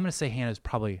Hannah's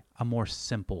probably a more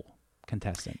simple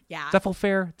contestant. Yeah. Does that feel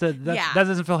fair? That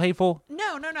doesn't feel hateful?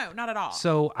 No, not at all.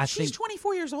 So she's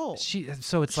 24 years old. She's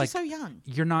so young.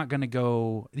 You're not going to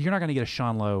get a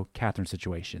Sean Lowe, Catherine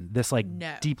situation. This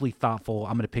deeply thoughtful,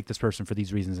 I'm going to pick this person for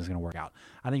these reasons, it's going to work out.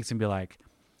 I think it's going to be like,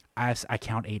 I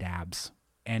count 8 abs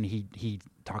and he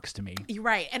talks to me. You're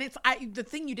right. And the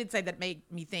thing you did say that made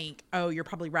me think, oh, you're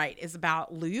probably right, is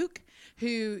about Luke,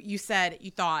 who you said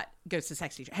you thought goes to been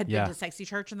to Sexy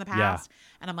Church in the past. Yeah.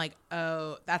 And I'm like,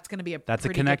 oh, that's going to be that's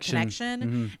pretty a connection. Good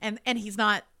connection. Mm-hmm. And he's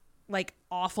not like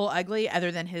awful ugly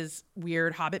other than his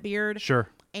weird hobbit beard. Sure.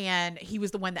 And he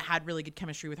was the one that had really good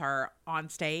chemistry with her on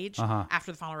stage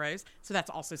after the final rose. So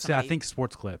that's also something. See, I think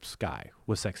Sports Clips guy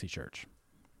was Sexy Church.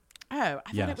 Oh,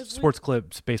 I thought it was Sports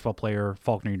Clips, baseball player,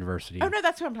 Faulkner University. Oh, no,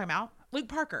 that's who I'm talking about. Luke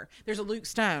Parker. There's a Luke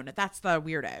Stone. That's the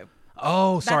weirdo.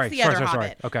 Oh, sorry. That's the other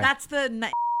Hobbit. Okay. That's the...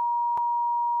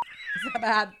 Is that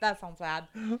bad? That sounds bad.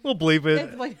 We'll bleep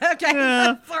it. Okay.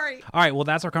 Yeah. Sorry. All right. Well,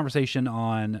 that's our conversation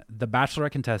on the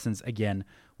Bachelorette contestants. Again,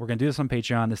 we're going to do this on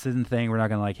Patreon. This isn't a thing. We're not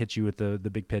going to like hit you with the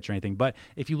big pitch or anything. But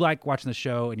if you like watching the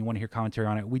show and you want to hear commentary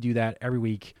on it, we do that every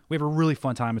week. We have a really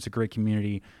fun time. It's a great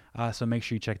community. So make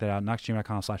sure you check that out.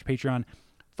 knoxstream.com/Patreon.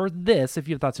 For this, if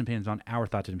you have thoughts and opinions on our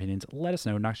thoughts and opinions, let us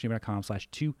know.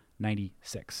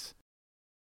 knoxstream.com/296.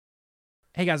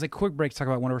 Hey guys, a quick break to talk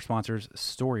about one of our sponsors,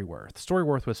 Storyworth.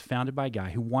 Storyworth was founded by a guy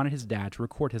who wanted his dad to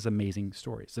record his amazing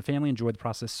stories. The family enjoyed the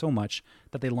process so much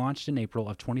that they launched in April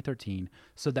of 2013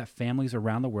 so that families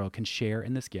around the world can share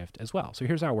in this gift as well. So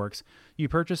here's how it works. You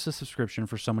purchase a subscription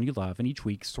for someone you love, and each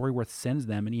week, Storyworth sends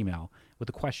them an email with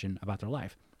a question about their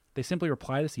life. They simply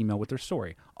reply to this email with their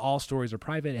story. All stories are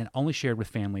private and only shared with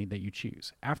family that you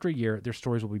choose. After a year, their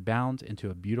stories will be bound into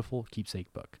a beautiful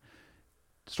keepsake book.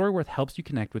 Storyworth helps you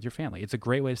connect with your family. It's a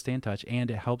great way to stay in touch, and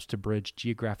it helps to bridge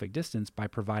geographic distance by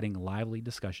providing lively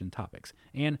discussion topics.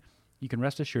 And you can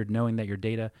rest assured knowing that your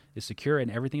data is secure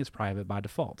and everything is private by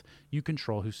default. You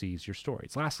control who sees your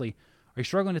stories. Lastly, are you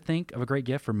struggling to think of a great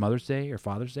gift for Mother's Day or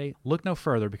Father's Day? Look no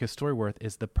further because Storyworth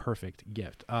is the perfect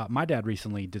gift. My dad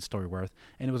recently did Storyworth,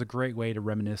 and it was a great way to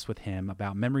reminisce with him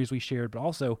about memories we shared, but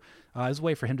also as a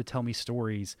way for him to tell me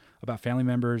stories about family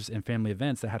members and family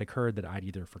events that had occurred that I'd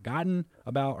either forgotten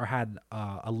about or had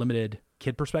a limited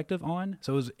kid perspective on.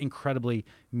 So it was incredibly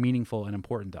meaningful and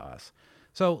important to us.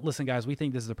 So listen, guys, we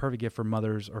think this is a perfect gift for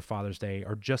Mother's or Father's Day,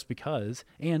 or just because,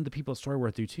 and the people at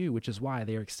Storyworth do too, which is why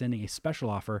they are extending a special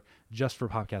offer just for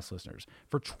podcast listeners.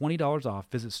 For $20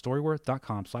 off, visit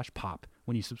storyworth.com/pop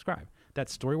when you subscribe.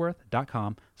 That's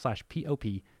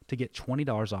storyworth.com/POP to get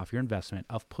 $20 off your investment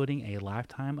of putting a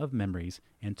lifetime of memories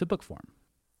into book form.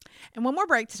 And one more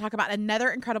break to talk about another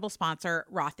incredible sponsor,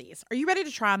 Rothy's. Are you ready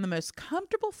to try on the most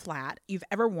comfortable flat you've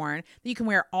ever worn that you can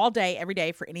wear all day, every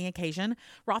day for any occasion?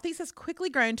 Rothy's has quickly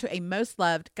grown to a most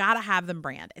loved, gotta have them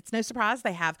brand. It's no surprise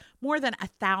they have more than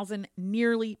 1,000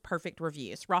 nearly perfect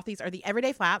reviews. Rothy's are the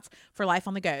everyday flats for life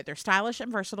on the go. They're stylish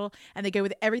and versatile, and they go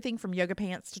with everything from yoga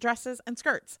pants to dresses and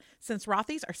skirts. Since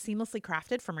Rothy's are seamlessly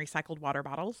crafted from recycled water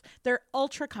bottles, they're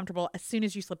ultra comfortable as soon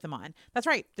as you slip them on. That's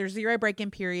right, there's zero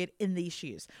break-in period in these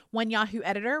shoes. One Yahoo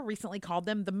editor recently called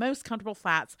them the most comfortable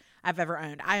flats I've ever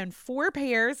owned. I own 4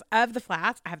 pairs of the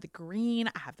flats. I have the green,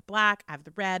 I have the black, I have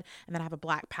the red, and then I have a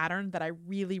black pattern that I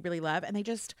really, really love. And they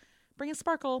just bring a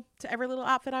sparkle to every little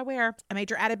outfit I wear. A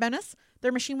major added bonus,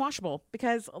 they're machine washable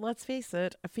because, let's face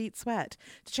it, feet sweat.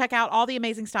 To check out all the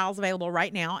amazing styles available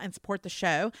right now and support the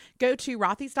show, go to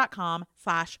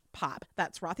rothys.com/pop.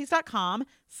 That's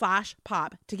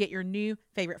rothys.com/pop to get your new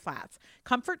favorite flats.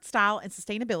 Comfort, style, and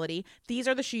sustainability. These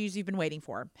are the shoes you've been waiting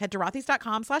for. Head to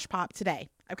rothys.com/pop today.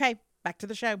 Okay, back to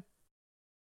the show.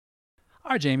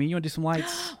 All right, Jamie, you want to do some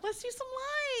lights? Let's do some lights.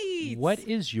 light. What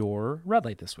is your red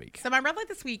light this week? So my red light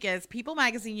this week is People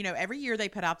Magazine. You know, every year they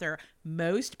put out their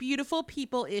most beautiful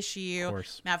people issue. Of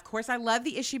course. Now, of course, I love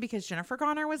the issue because Jennifer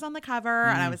Garner was on the cover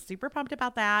and I was super pumped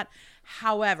about that.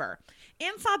 However,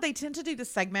 inside they tend to do the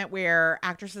segment where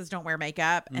actresses don't wear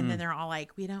makeup and then they're all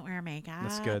like, we don't wear makeup.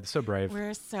 That's good. So brave.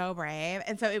 We're so brave.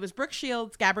 And so it was Brooke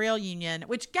Shields, Gabrielle Union,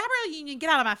 which Gabrielle Union, get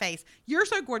out of my face. You're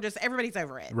so gorgeous. Everybody's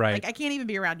over it. Right. Like, I can't even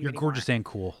be around you You're anymore. gorgeous and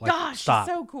cool. Like, Gosh, stop.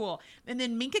 she's so cool. And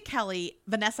then Minka Kelly,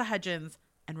 Vanessa Hudgens,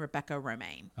 and Rebecca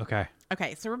Romaine. Okay.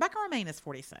 Okay, so Rebecca Romaine is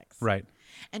 46. Right.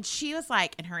 And she was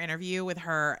like, in her interview with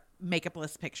her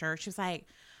makeup-less picture, she was like,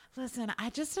 listen, I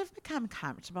just have become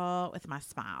comfortable with my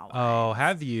smile. Oh,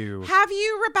 have you? Have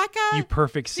you, Rebecca? You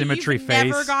perfect symmetry you've face.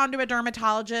 Never gone to a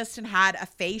dermatologist and had a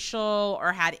facial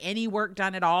or had any work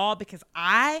done at all? Because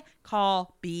I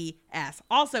call BS.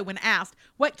 Also, when asked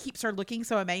what keeps her looking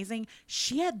so amazing,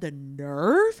 she had the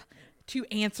nerve to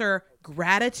answer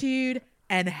gratitude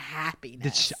and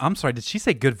happiness. I'm sorry, did she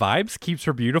say good vibes keeps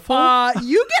her beautiful?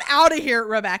 You get out of here,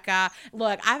 Rebecca.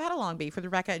 Look, I've had a long beef with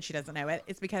Rebecca and she doesn't know it.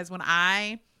 It's because when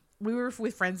we were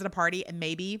with friends at a party and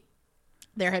maybe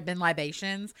there had been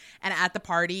libations and at the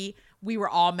party we were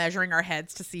all measuring our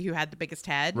heads to see who had the biggest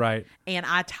head. Right. And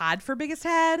I tied for biggest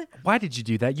head. Why did you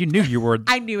do that? You knew you were.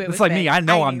 I knew it was It's like big. me. I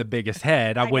know I'm knew. the biggest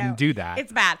head. I wouldn't know. do that.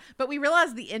 It's bad. But we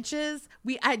realized the inches.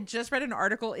 I just read an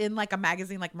article in like a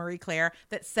magazine like Marie Claire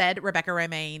that said Rebecca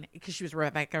Romaine, because she was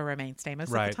Rebecca Romaine Stamos at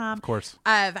Right, the time. of course.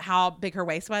 Of how big her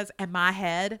waist was. And my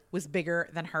head was bigger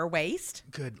than her waist.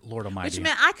 Good Lord Almighty. Which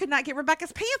meant I could not get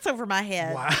Rebecca's pants over my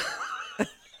head. Wow.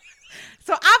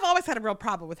 So I've always had a real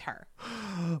problem with her.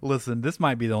 Listen, this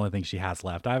might be the only thing she has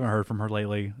left. I haven't heard from her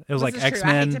lately. It was This like is true. I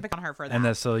X-Men. hate to pick on her for that. And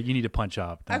that's, so you need to punch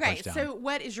up. Don't Okay, punch down. so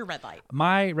what is your red light?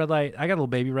 My red light, I got a little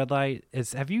baby red light.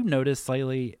 Have you noticed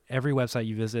lately, every website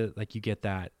you visit, like you get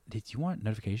that, did you want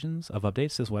notifications of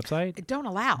updates to this website? Don't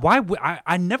allow. Why would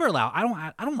I never allow.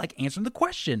 I don't like answering the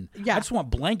question. Yeah. I just want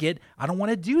blanket. I don't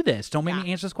want to do this. Don't make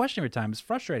me answer this question every time. It's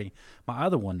frustrating. My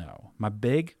other one though, my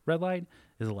big red light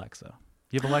is Alexa.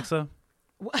 You have Alexa?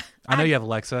 I know you have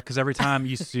Alexa because every time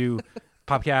you used to do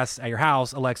podcasts at your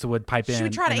house, Alexa would pipe in She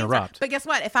would try to and answer. interrupt. But guess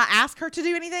what? If I ask her to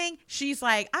do anything, she's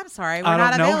like, I'm sorry, we're I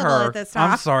not don't know available her. at this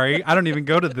time. I'm sorry. I don't even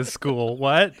go to this school.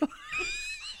 What?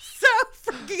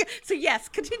 So yes,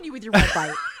 continue with your red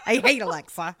light. I hate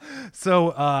Alexa.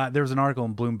 So there was an article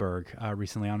in Bloomberg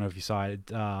recently. I don't know if you saw it.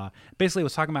 Basically, it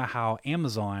was talking about how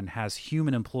Amazon has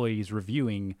human employees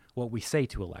reviewing what we say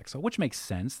to Alexa, which makes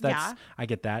sense. I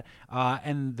get that.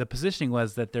 And the positioning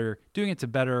was that they're doing it to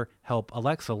better help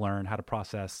Alexa learn how to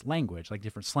process language, like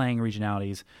different slang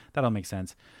regionalities. That all makes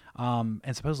sense.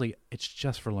 And supposedly, it's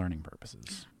just for learning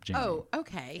purposes. Jamie. Oh,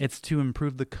 okay. It's to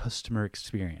improve the customer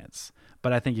experience.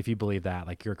 But I think if you believe that,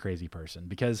 like, you're a crazy person.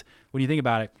 Because when you think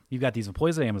about it, you've got these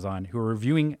employees at Amazon who are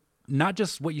reviewing not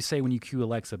just what you say when you cue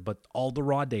Alexa, but all the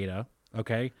raw data,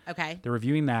 okay? Okay. They're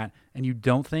reviewing that, and you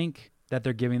don't think that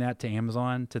they're giving that to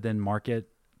Amazon to then market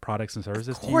products and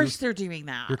services to you? Of course they're doing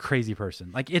that. You're a crazy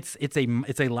person. Like, it's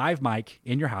a live mic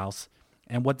in your house,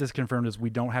 and what this confirmed is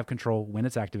we don't have control when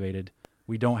it's activated.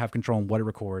 We don't have control on what it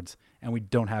records, and we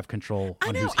don't have control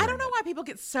on who's hearing I don't know it. why people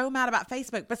get so mad about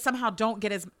Facebook, but somehow don't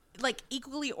get as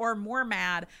equally or more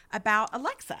mad about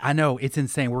Alexa. I know, it's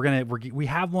insane. We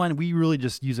have one. We really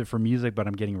just use it for music, but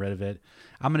I'm getting rid of it.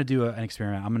 I'm gonna do an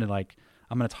experiment. I'm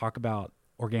gonna talk about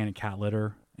organic cat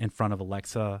litter in front of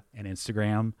Alexa and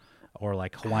Instagram, or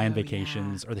like Hawaiian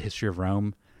vacations or the history of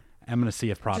Rome. I'm going to see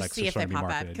if products Just see are if they starting to be pop up,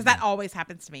 marketed. because that always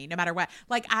happens to me no matter what.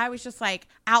 Like, I was just like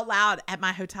out loud at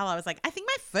my hotel, I was like, I think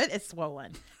my foot is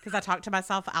swollen, because I talk to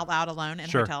myself out loud alone in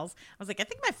Sure. hotels. I was like, I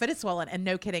think my foot is swollen, and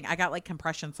no kidding, I got like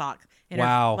compression socks,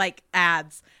 Wow. like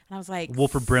ads, and I was like,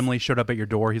 Wilford Brimley showed up at your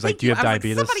door. He's like, thank do you have I was like,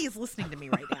 diabetes? somebody is listening to me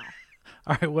right now.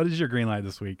 All right, what is your green light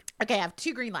this week? Okay, I have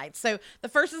two green lights. So the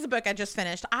first is a book I just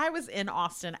finished. I was in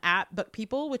Austin at Book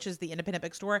People, which is the independent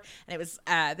bookstore, and it was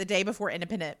the day before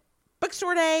Independent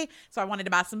Bookstore Day, so I wanted to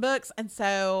buy some books, and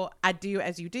so I do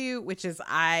as you do, which is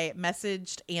I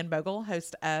messaged Ann Bogle,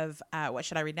 host of What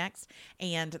Should I Read Next,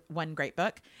 and One Great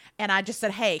Book, and I just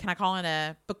said, hey, can I call in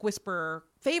a Book Whisperer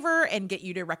favor and get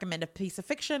you to recommend a piece of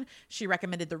fiction? She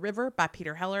recommended The River by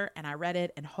Peter Heller, and I read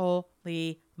it, and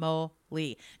holy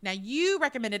moly. Now, you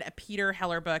recommended a Peter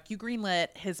Heller book. You greenlit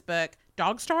his book,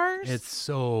 Dog Stars. It's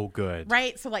so good.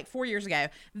 Right? So like 4 years ago.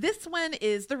 This one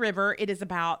is The River. It is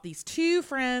about these two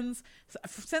friends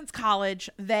since college.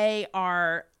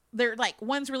 They're like,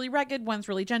 one's really rugged, one's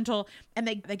really gentle. And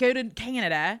they go to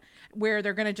Canada, where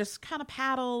they're going to just kind of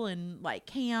paddle and like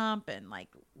camp and like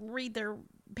read their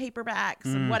paperbacks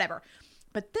and whatever.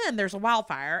 But then there's a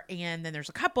wildfire, and then there's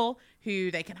a couple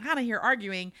who they can kind of hear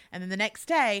arguing. And then the next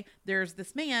day, there's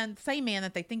this man, same man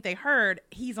that they think they heard.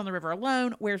 He's on the river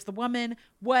alone. Where's the woman?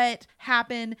 What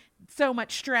happened? So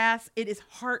much stress. It is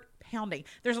heart pounding.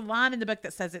 There's a line in the book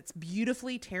that says it's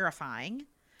beautifully terrifying.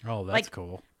 Oh, that's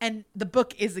cool. And the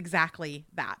book is exactly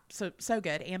that. So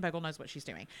good. Anne Bogle knows what she's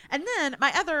doing. And then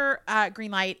my other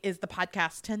green light is the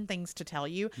podcast 10 Things to Tell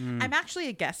You. I'm actually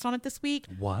a guest on it this week.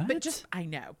 What? I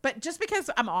know. But just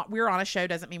because we're on a show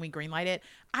doesn't mean we green light it.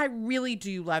 I really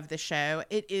do love this show.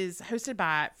 It is hosted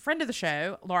by a friend of the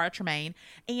show, Laura Tremaine.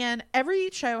 And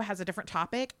every show has a different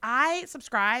topic. I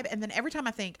subscribe, and then every time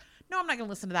I think, no, I'm not going to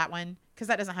listen to that one because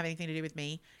that doesn't have anything to do with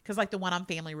me. Because like the one on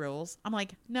family rules, I'm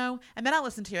like, no. And then I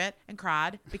listened to it and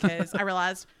cried because I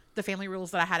realized the family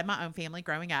rules that I had in my own family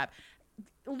growing up.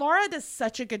 Laura does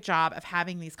such a good job of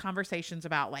having these conversations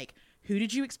about like, who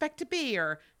did you expect to be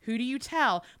or who do you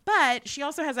tell? But she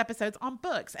also has episodes on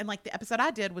books. And like the episode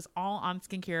I did was all on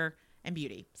skincare and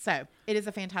beauty. So it is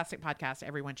a fantastic podcast.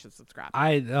 Everyone should subscribe.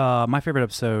 My favorite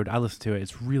episode, I listened to it.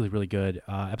 It's really, really good.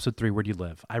 Episode 3, Where Do You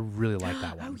Live? I really like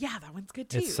that one. Oh yeah, that one's good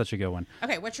too. It's such a good one.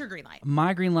 Okay, what's your green light?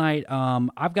 My green light,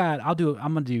 I'm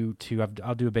gonna do two.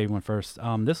 I'll do a baby one first.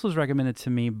 This was recommended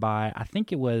to me by, I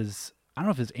think it was, I don't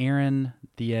know if it's Aaron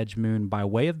the Edge Moon by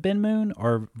way of Ben Moon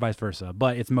or vice versa,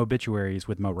 but it's Mobituaries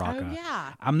with Mo Rocca. Oh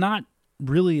yeah. I'm not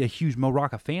really a huge Mo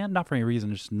Rocca fan, not for any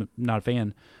reason, just not a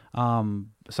fan.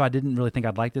 So I didn't really think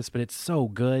I'd like this, but it's so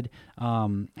good.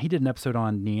 He did an episode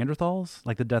on Neanderthals,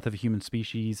 like the death of a human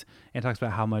species, and talks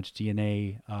about how much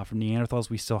DNA from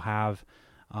Neanderthals we still have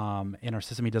in our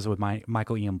system. He does it with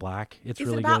Michael Ian Black. It's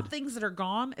really good. Is it about things that are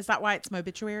gone? Is that why it's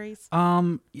Mobituaries?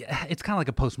 Yeah, it's kind of like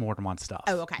a postmortem on stuff.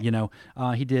 Oh, okay. You know,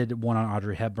 he did one on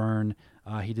Audrey Hepburn.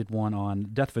 He did one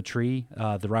on Death of a Tree,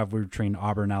 the rivalry between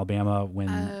Auburn and Alabama when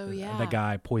the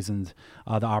guy poisoned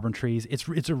the Auburn trees.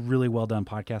 It's a really well done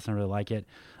podcast, and I really like it.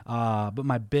 But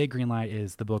my big green light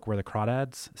is the book Where the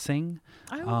Crawdads Sing.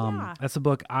 Yeah. That's a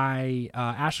book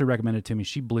Ashley recommended to me.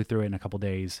 She blew through it in a couple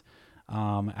days.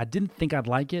 I didn't think I'd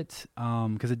like it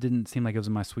because it didn't seem like it was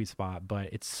in my sweet spot, but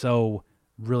it's so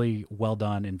really well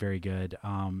done and very good.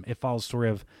 It follows the story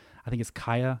of, I think it's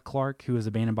Kaya Clark, who is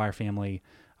abandoned by her family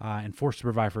and forced to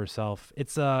provide for herself.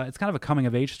 It's kind of a coming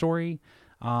of age story,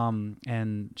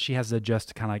 and she has to adjust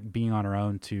to kind of like being on her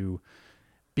own to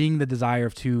being the desire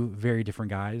of two very different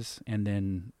guys, and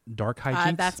then dark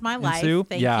hijinks. That's my life. ensue.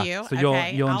 Thank you. So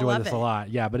Okay, you'll I'll enjoy love this it. a lot.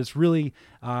 Yeah, but it's really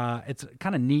it's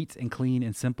kind of neat and clean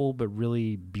and simple, but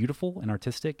really beautiful and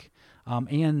artistic.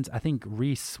 And I think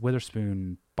Reese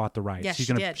Witherspoon bought the rights. Yes, she's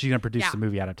she gonna did. she's gonna produce Yeah. the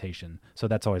movie adaptation, so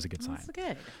that's always a good sign. That's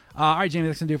good. All right, Jamie,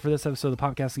 that's going to do it for this episode of the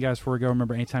podcast. And guys, before we go,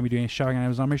 remember, anytime you do any shopping on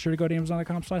Amazon, make sure to go to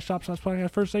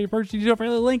Amazon.com/shop/podcast. First day you purchase, you do it for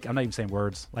the link. I'm not even saying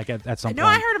words, like at some No,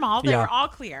 point. I heard them all. They Yeah. were all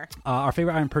clear. Our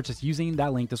favorite item purchased using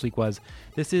that link this week was,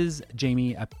 this is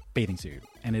Jamie, a bathing suit,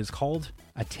 and it is called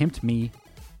a Tempt Me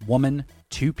Woman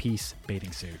 2-piece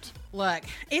bathing suit. Look,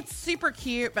 it's super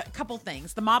cute, but a couple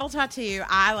things. The model tattoo,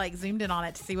 I like zoomed in on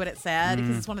it to see what it said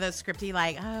because it's one of those scripty,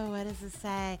 like, oh, what does it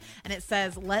say? And it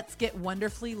says, let's get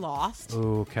wonderfully lost.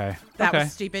 Okay. That okay.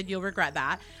 was stupid. You'll regret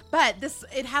that. But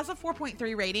it has a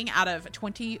 4.3 rating out of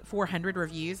 2,400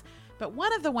 reviews. But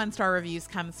one of the 1-star reviews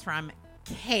comes from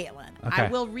Caitlin. Okay. I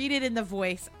will read it in the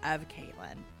voice of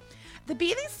Caitlin. The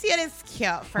bathing suit is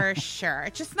cute for sure.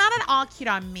 Just not at all cute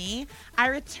on me. I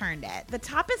returned it. The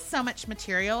top is so much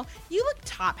material. You look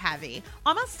top heavy,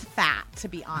 almost fat, to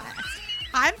be honest.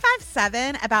 I'm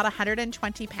 5'7", about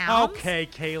 120 pounds. Okay,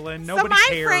 Kaylin. So Nobody my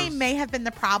cares. frame may have been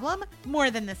the problem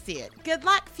more than the suit. Good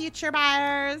luck, future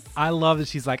buyers. I love that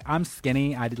she's like, I'm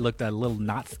skinny. I looked a little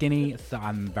not skinny, so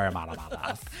I'm very mad about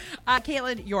that.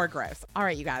 Caitlin, you're gross. All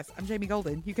right, you guys. I'm Jamie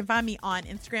Golden. You can find me on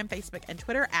Instagram, Facebook, and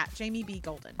Twitter at Jamie B.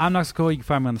 Golden. I'm Knox Cole. You can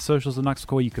find me on the socials of Knox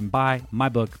Cole. You can buy my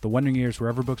book, The Wondering Years,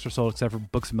 wherever books are sold, except for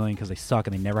Books A Million, because they suck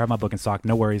and they never have my book in stock.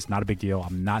 No worries. Not a big deal.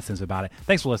 I'm not sensitive about it.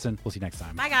 Thanks for listening. We'll see you next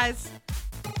time. Bye, guys.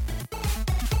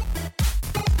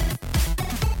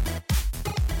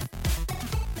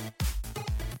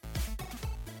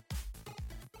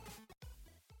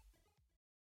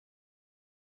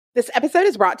 This episode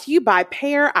is brought to you by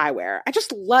Pair Eyewear. I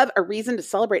just love a reason to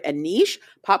celebrate a niche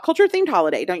pop culture themed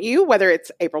holiday, don't you? Whether it's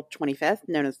April 25th,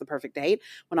 known as the perfect date,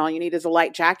 when all you need is a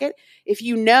light jacket. If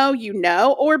you know, you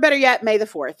know, or better yet, May the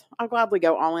 4th. I'll gladly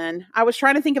go all in. I was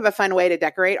trying to think of a fun way to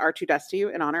decorate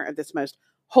R2-D2 in honor of this most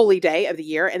holy day of the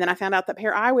year. And then I found out that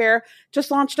Pair Eyewear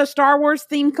just launched a Star Wars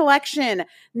themed collection.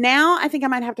 Now I think I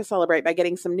might have to celebrate by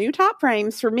getting some new top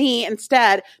frames for me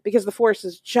instead, because the Force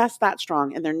is just that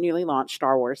strong in their newly launched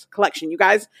Star Wars collection. You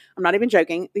guys, I'm not even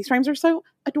joking. These frames are so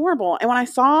adorable. And when I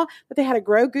saw that they had a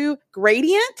Grogu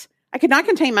gradient, I could not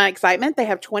contain my excitement. They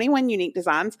have 21 unique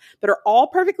designs that are all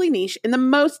perfectly niche in the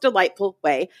most delightful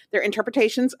way. Their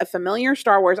interpretations of familiar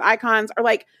Star Wars icons are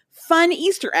like fun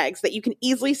Easter eggs that you can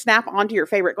easily snap onto your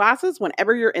favorite glasses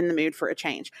whenever you're in the mood for a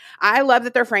change. I love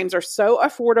that their frames are so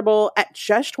affordable at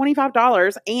just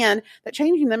 $25 and that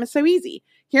changing them is so easy.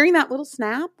 Hearing that little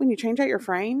snap when you change out your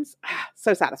frames,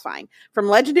 so satisfying. From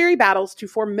legendary battles to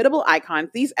formidable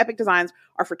icons, these epic designs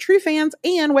are for true fans,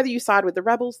 and whether you side with the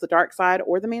Rebels, the Dark Side,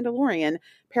 or the Mandalorian,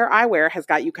 Pair Eyewear has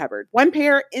got you covered. One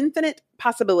pair, infinite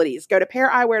possibilities. Go to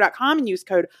paireyewear.com and use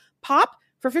code POP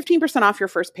for 15% off your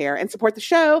first pair, and support the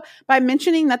show by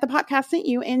mentioning that the podcast sent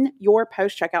you in your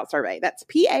post-checkout survey. That's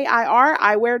PAIR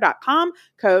eyewear.com,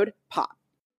 code POP.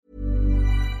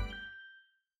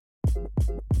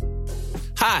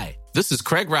 Hi, this is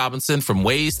Craig Robinson from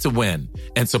Ways to Win,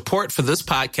 and support for this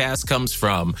podcast comes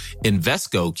from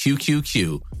Invesco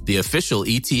QQQ, the official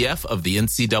ETF of the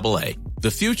NCAA.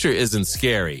 The future isn't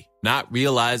scary. Not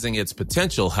realizing its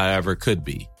potential, however, could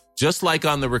be. Just like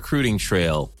on the recruiting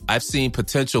trail, I've seen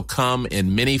potential come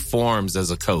in many forms as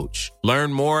a coach.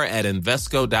 Learn more at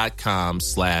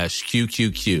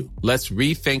Invesco.com/QQQ. Let's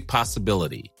rethink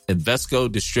possibility.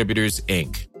 Invesco Distributors,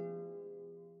 Inc.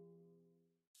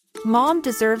 Mom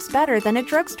deserves better than a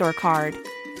drugstore card.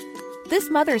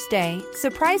 This Mother's Day,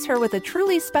 surprise her with a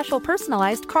truly special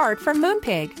personalized card from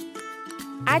Moonpig.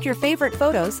 Add your favorite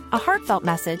photos, a heartfelt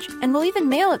message, and we'll even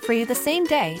mail it for you the same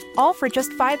day, all for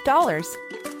just $5.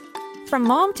 From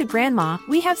mom to grandma,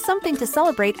 we have something to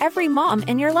celebrate every mom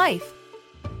in your life.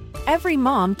 Every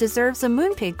mom deserves a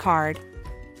Moonpig card.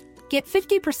 Get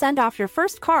 50% off your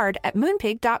first card at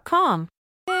moonpig.com.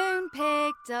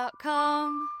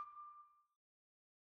 Moonpig.com